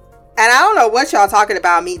 And I don't know what y'all talking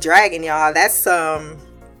about me dragging y'all. That's I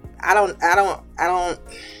don't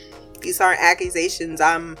these aren't accusations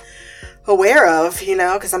I'm aware of,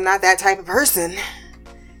 because I'm not that type of person.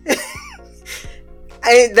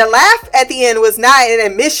 The laugh at the end was not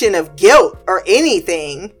an admission of guilt or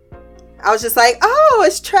anything. I was just like, oh,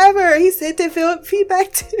 it's Trevor. He sent the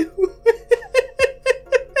feedback too.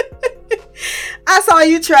 I saw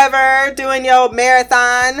you, Trevor, doing your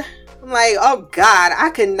marathon. I'm like, oh God, I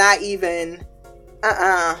could not even,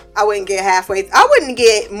 I wouldn't get halfway. I wouldn't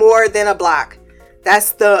get more than a block.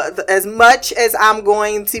 That's the as much as I'm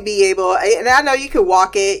going to be able. And I know you can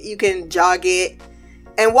walk it, you can jog it,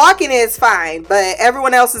 and walking is fine, but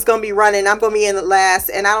everyone else is going to be running. I'm going to be in the last,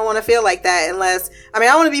 and I don't want to feel like that unless, I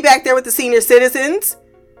want to be back there with the senior citizens.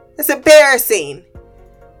 It's embarrassing.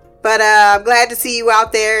 But I'm glad to see you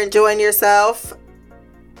out there enjoying yourself.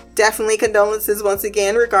 Definitely condolences once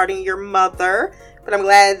again regarding your mother. But I'm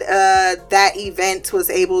glad that event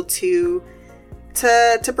was able to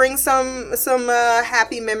bring some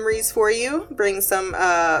happy memories for you. Bring some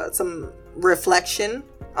reflection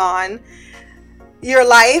on your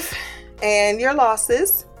life and your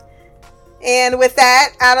losses. And with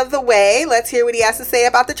that out of the way, let's hear what he has to say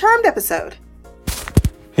about the Charmed episode.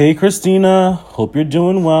 Hey Christina, hope you're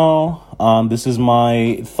doing well. This is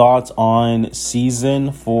my thoughts on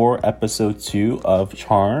season 4, episode 2 of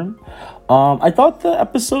Charm. I thought the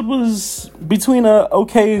episode was between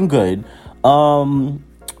okay and good.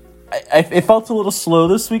 It felt a little slow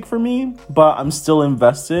this week for me, but I'm still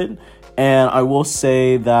invested. And I will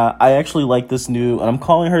say that I actually like this new, and I'm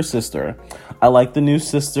calling her sister. I like the new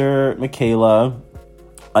sister, Michaela.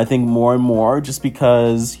 I think more and more, just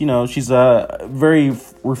because, you know, she's very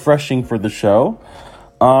refreshing for the show.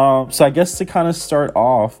 So I guess to kind of start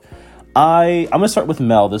off, I'm going to start with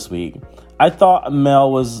Mel this week. I thought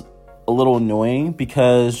Mel was a little annoying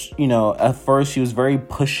because, you know, at first she was very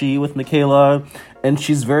pushy with Michaela, and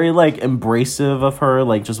she's very, like, embracive of her,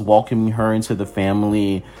 like, just welcoming her into the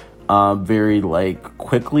family very, like,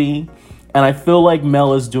 quickly. And I feel like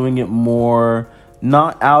Mel is doing it more,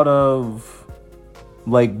 not out of,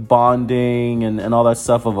 like, bonding and all that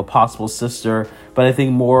stuff of a possible sister, but I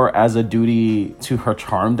think more as a duty to her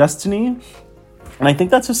charm destiny. And I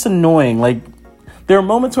think that's just annoying. Like, there are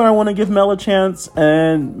moments when I want to give Mel a chance,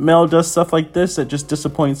 and Mel does stuff like this that just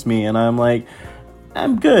disappoints me, and I'm like,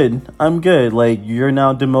 I'm good. Like, you're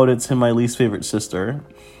now demoted to my least favorite sister.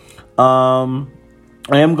 I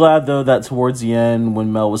am glad, though, that towards the end,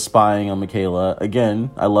 when Mel was spying on Michaela, again,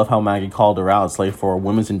 I love how Maggie called her out. It's like, for a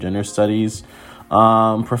women's and gender studies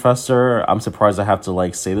professor, I'm surprised I have to,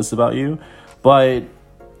 like, say this about you. But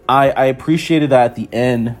I appreciated that at the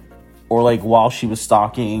end, or, like, while she was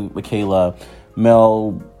stalking Michaela,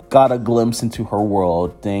 Mel got a glimpse into her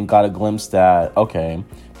world, then got a glimpse that, okay,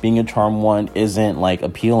 being a charm one isn't, like,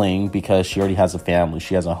 appealing because she already has a family,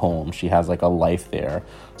 she has a home, she has, like, a life there.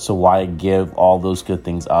 So why give all those good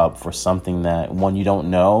things up for something that, one, you don't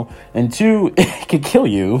know, and two, it could kill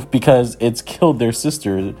you because it's killed their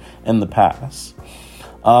sister in the past.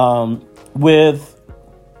 With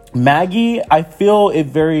Maggie, I feel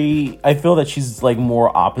that she's, like,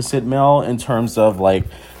 more opposite Mel in terms of, like,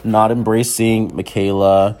 not embracing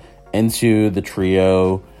Michaela into the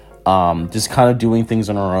trio, just kind of doing things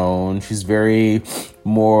on her own. She's very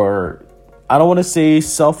more, I don't want to say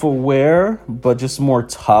self-aware, but just more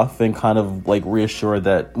tough and kind of, like, reassured,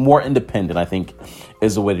 that more independent, I think,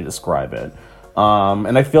 is a way to describe it.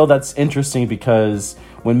 And I feel that's interesting because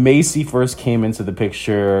when Macy first came into the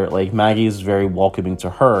picture, like, Maggie is very welcoming to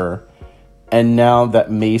her. And now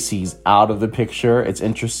that Macy's out of the picture, it's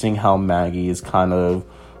interesting how Maggie is kind of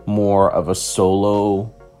more of a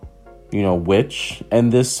solo, you know, witch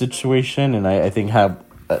in this situation. And I think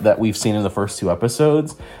that we've seen in the first 2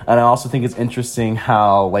 episodes. And I also think it's interesting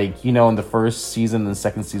how, like, you know, in the first season and the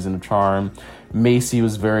second season of Charm, Macy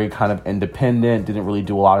was very kind of independent, didn't really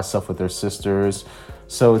do a lot of stuff with her sisters.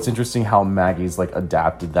 So it's interesting how Maggie's, like,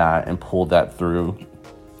 adapted that and pulled that through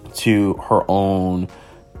to her own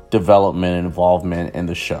development and involvement in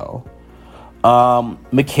the show.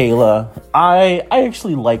 Michaela, I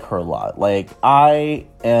actually like her a lot. Like, I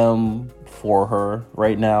am for her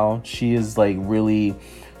right now. She is, like, really,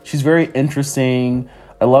 she's very interesting.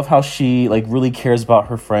 I love how she, like, really cares about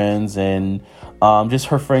her friends, and just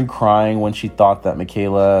her friend crying when she thought that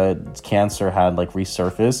Michaela's cancer had, like,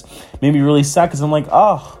 resurfaced made me really sad, because I'm like,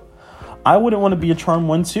 oh, I wouldn't want to be a charm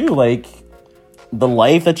one too. Like, the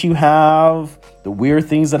life that you have, the weird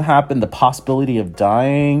things that happen, the possibility of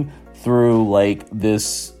dying through, like,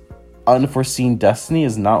 this unforeseen destiny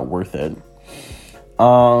is not worth it.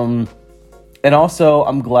 And also,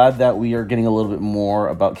 I'm glad that we are getting a little bit more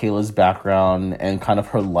about Kayla's background and kind of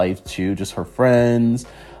her life too, just her friends.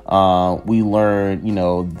 We learn, you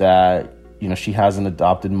know, that, you know, she has an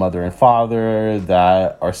adopted mother and father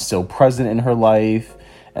that are still present in her life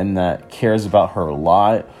and that cares about her a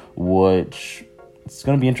lot, which it's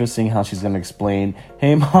going to be interesting how she's going to explain,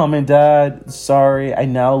 hey, mom and dad, sorry, I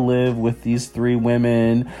now live with these 3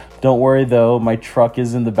 women. Don't worry, though, my truck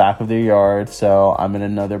is in the back of their yard, so I'm in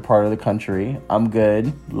another part of the country. I'm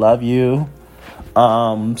good. Love you.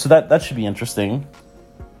 So that should be interesting.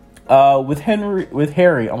 With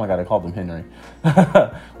Harry, oh my god, I called him Henry.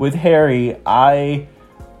 With Harry, I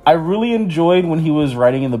really enjoyed when he was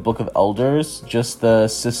writing in the Book of Elders, just the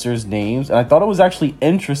sisters' names. And I thought it was actually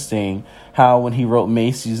interesting how when he wrote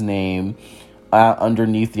Macy's name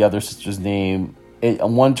underneath the other sister's name,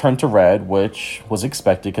 one turned to red, which was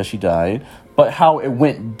expected because she died. But how it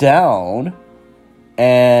went down,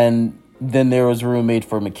 and then there was room made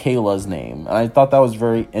for Michaela's name. And I thought that was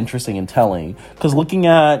very interesting and telling. Because looking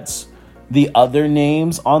at the other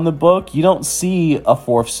names on the book, you don't see a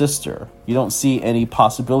 4th sister. You don't see any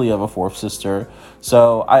possibility of a 4th sister.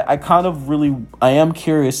 So I am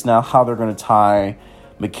curious now how they're going to tie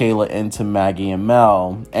Michaela into Maggie and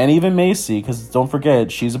Mel. And even Macy, because don't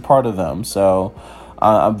forget, she's a part of them. So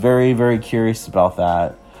I'm very, very curious about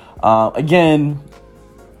that. Again,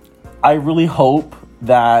 I really hope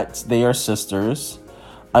that they are sisters.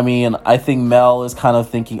 I mean, I think Mel is kind of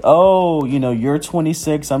thinking, oh, you know, you're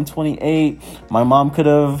 26, I'm 28. My mom could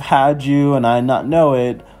have had you and I not know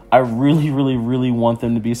it. I really, really, really want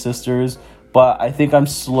them to be sisters. But I think I'm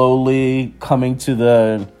slowly coming to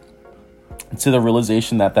the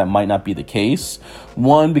realization that might not be the case.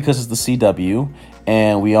 One, because it's the CW.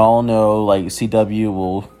 And we all know, like, CW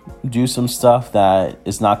will do some stuff that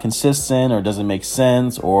is not consistent or doesn't make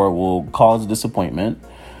sense or will cause a disappointment.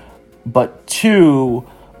 But two,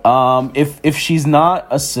 if she's not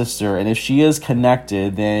a sister and if she is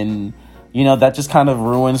connected, then, you know, that just kind of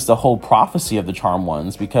ruins the whole prophecy of the Charmed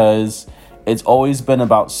Ones, because it's always been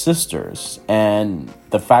about sisters. And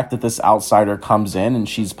the fact that this outsider comes in and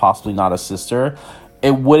she's possibly not a sister,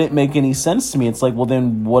 it wouldn't make any sense to me. It's like, well,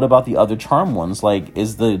 then what about the other Charmed Ones? Like,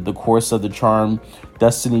 is the course of the Charmed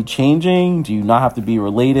destiny changing? Do you not have to be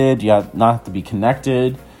related? Do you not have to be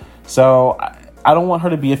connected? So I don't want her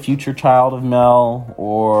to be a future child of Mel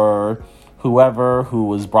or whoever who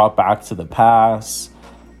was brought back to the past.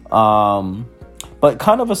 But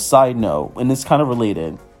kind of a side note, and it's kind of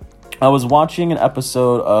related. I was watching an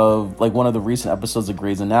episode of, like, one of the recent episodes of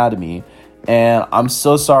Grey's Anatomy, and I'm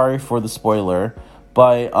so sorry for the spoiler,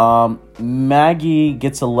 but Maggie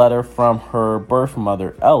gets a letter from her birth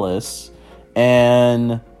mother, Ellis,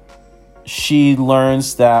 and she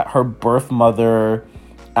learns that her birth mother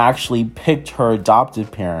actually picked her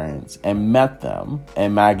adoptive parents and met them,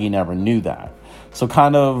 and Maggie never knew that. So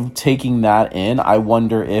kind of taking that in, I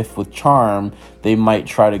wonder if with Charmed they might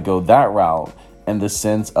try to go that route, in the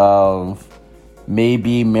sense of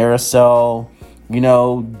maybe Maricel, you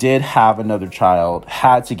know, did have another child,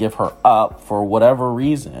 had to give her up for whatever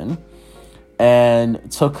reason,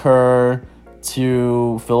 and took her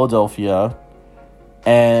to Philadelphia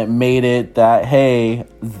and made it that, hey,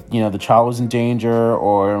 you know, the child was in danger,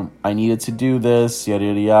 or I needed to do this, yada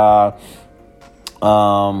yada yada.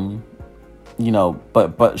 You know,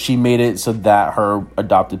 but she made it so that her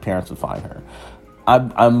adopted parents would find her.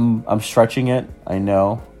 I'm stretching it, I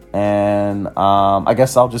know, and I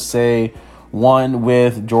guess I'll just say, one,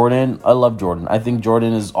 with Jordan, I love Jordan. I think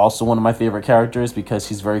Jordan is also one of my favorite characters because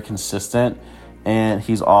he's very consistent, and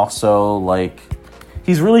he's also, like,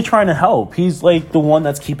 he's really trying to help. He's like the one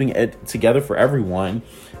that's keeping it together for everyone.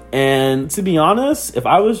 And to be honest, if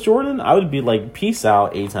I was Jordan, I would be like, peace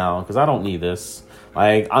out, A-Town, because I don't need this.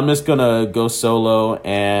 Like, I'm just gonna go solo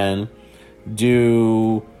and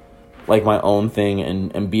do, like, my own thing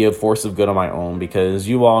and be a force of good on my own, because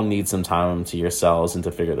you all need some time to yourselves and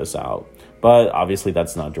to figure this out. But obviously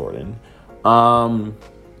that's not Jordan. And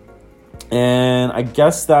I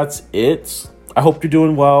guess that's it. I hope you're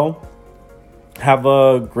doing well. Have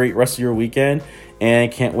a great rest of your weekend,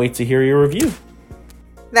 and can't wait to hear your review.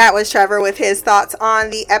 That was Trevor with his thoughts on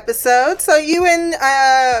the episode. So you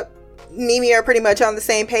and Mimi are pretty much on the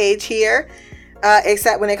same page here,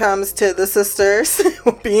 except when it comes to the sisters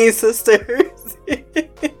being sisters.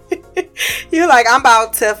 You're like, I'm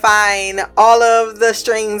about to find all of the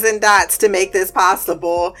strings and dots to make this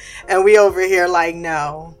possible, and we over here like,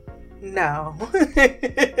 no.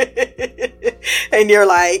 And you're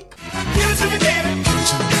like,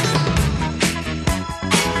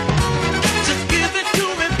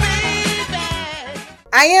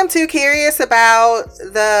 I am too curious about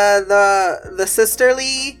the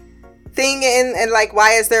sisterly thing, and like,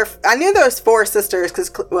 why is there, I knew there was 4 sisters,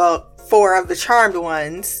 because, well, 4 of the Charmed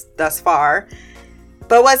Ones thus far,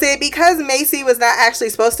 but was it because Macy was not actually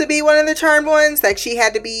supposed to be one of the Charmed Ones, like she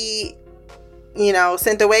had to be, you know,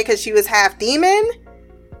 sent away because she was half demon?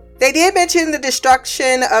 They did mention the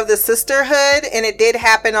destruction of the sisterhood, and it did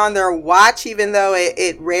happen on their watch, even though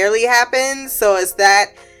it rarely happens. So is that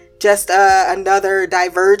just another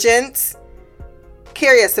divergence?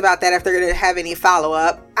 Curious about that, if they're going to have any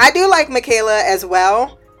follow-up. I do like Michaela as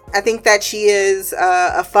well. I think that she is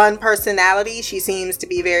a fun personality. She seems to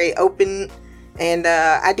be very open, and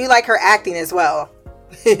I do like her acting as well.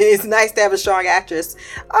 It's nice to have a strong actress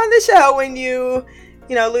on the show when you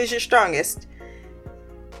lose your strongest.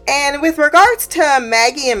 And with regards to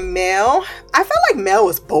Maggie and Mel, I felt like Mel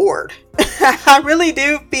was bored. I really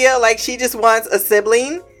do feel like she just wants a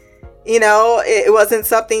sibling. You know, it wasn't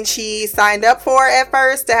something she signed up for at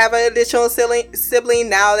first, to have an additional sibling.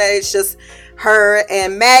 Now that it's just her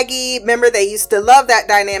and Maggie. Remember, they used to love that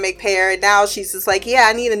dynamic pair, and now she's just like, yeah,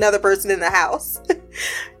 I need another person in the house.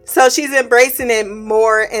 So she's embracing it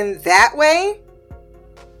more in that way.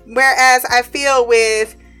 Whereas I feel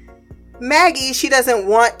with Maggie, she doesn't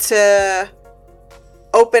want to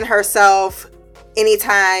open herself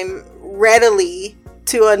anytime readily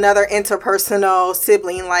to another interpersonal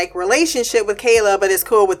sibling-like relationship with Kayla, but is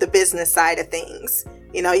cool with the business side of things.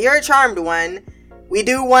 You know, you're a charmed one. We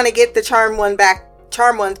do want to get the charmed ones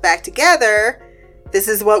back together. This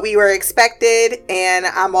is what we were expected, and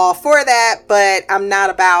I'm all for that, but I'm not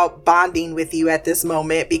about bonding with you at this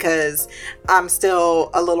moment because I'm still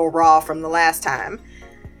a little raw from the last time.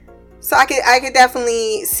 So I could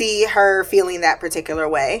definitely see her feeling that particular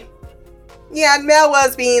way. Yeah, Mel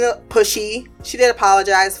was being pushy. She did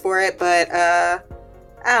apologize for it, but I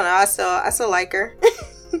don't know. I still like her.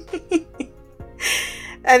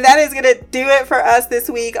 And that is going to do it for us this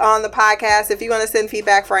week on the podcast. If you want to send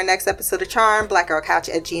feedback for our next episode of Charm,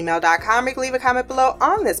 blackgirlcouch@gmail.com. You can leave a comment below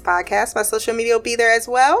on this podcast. My social media will be there as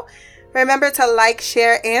well. Remember to like,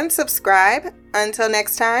 share, and subscribe. Until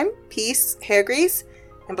next time, peace, hair grease,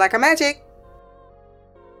 and black girl magic.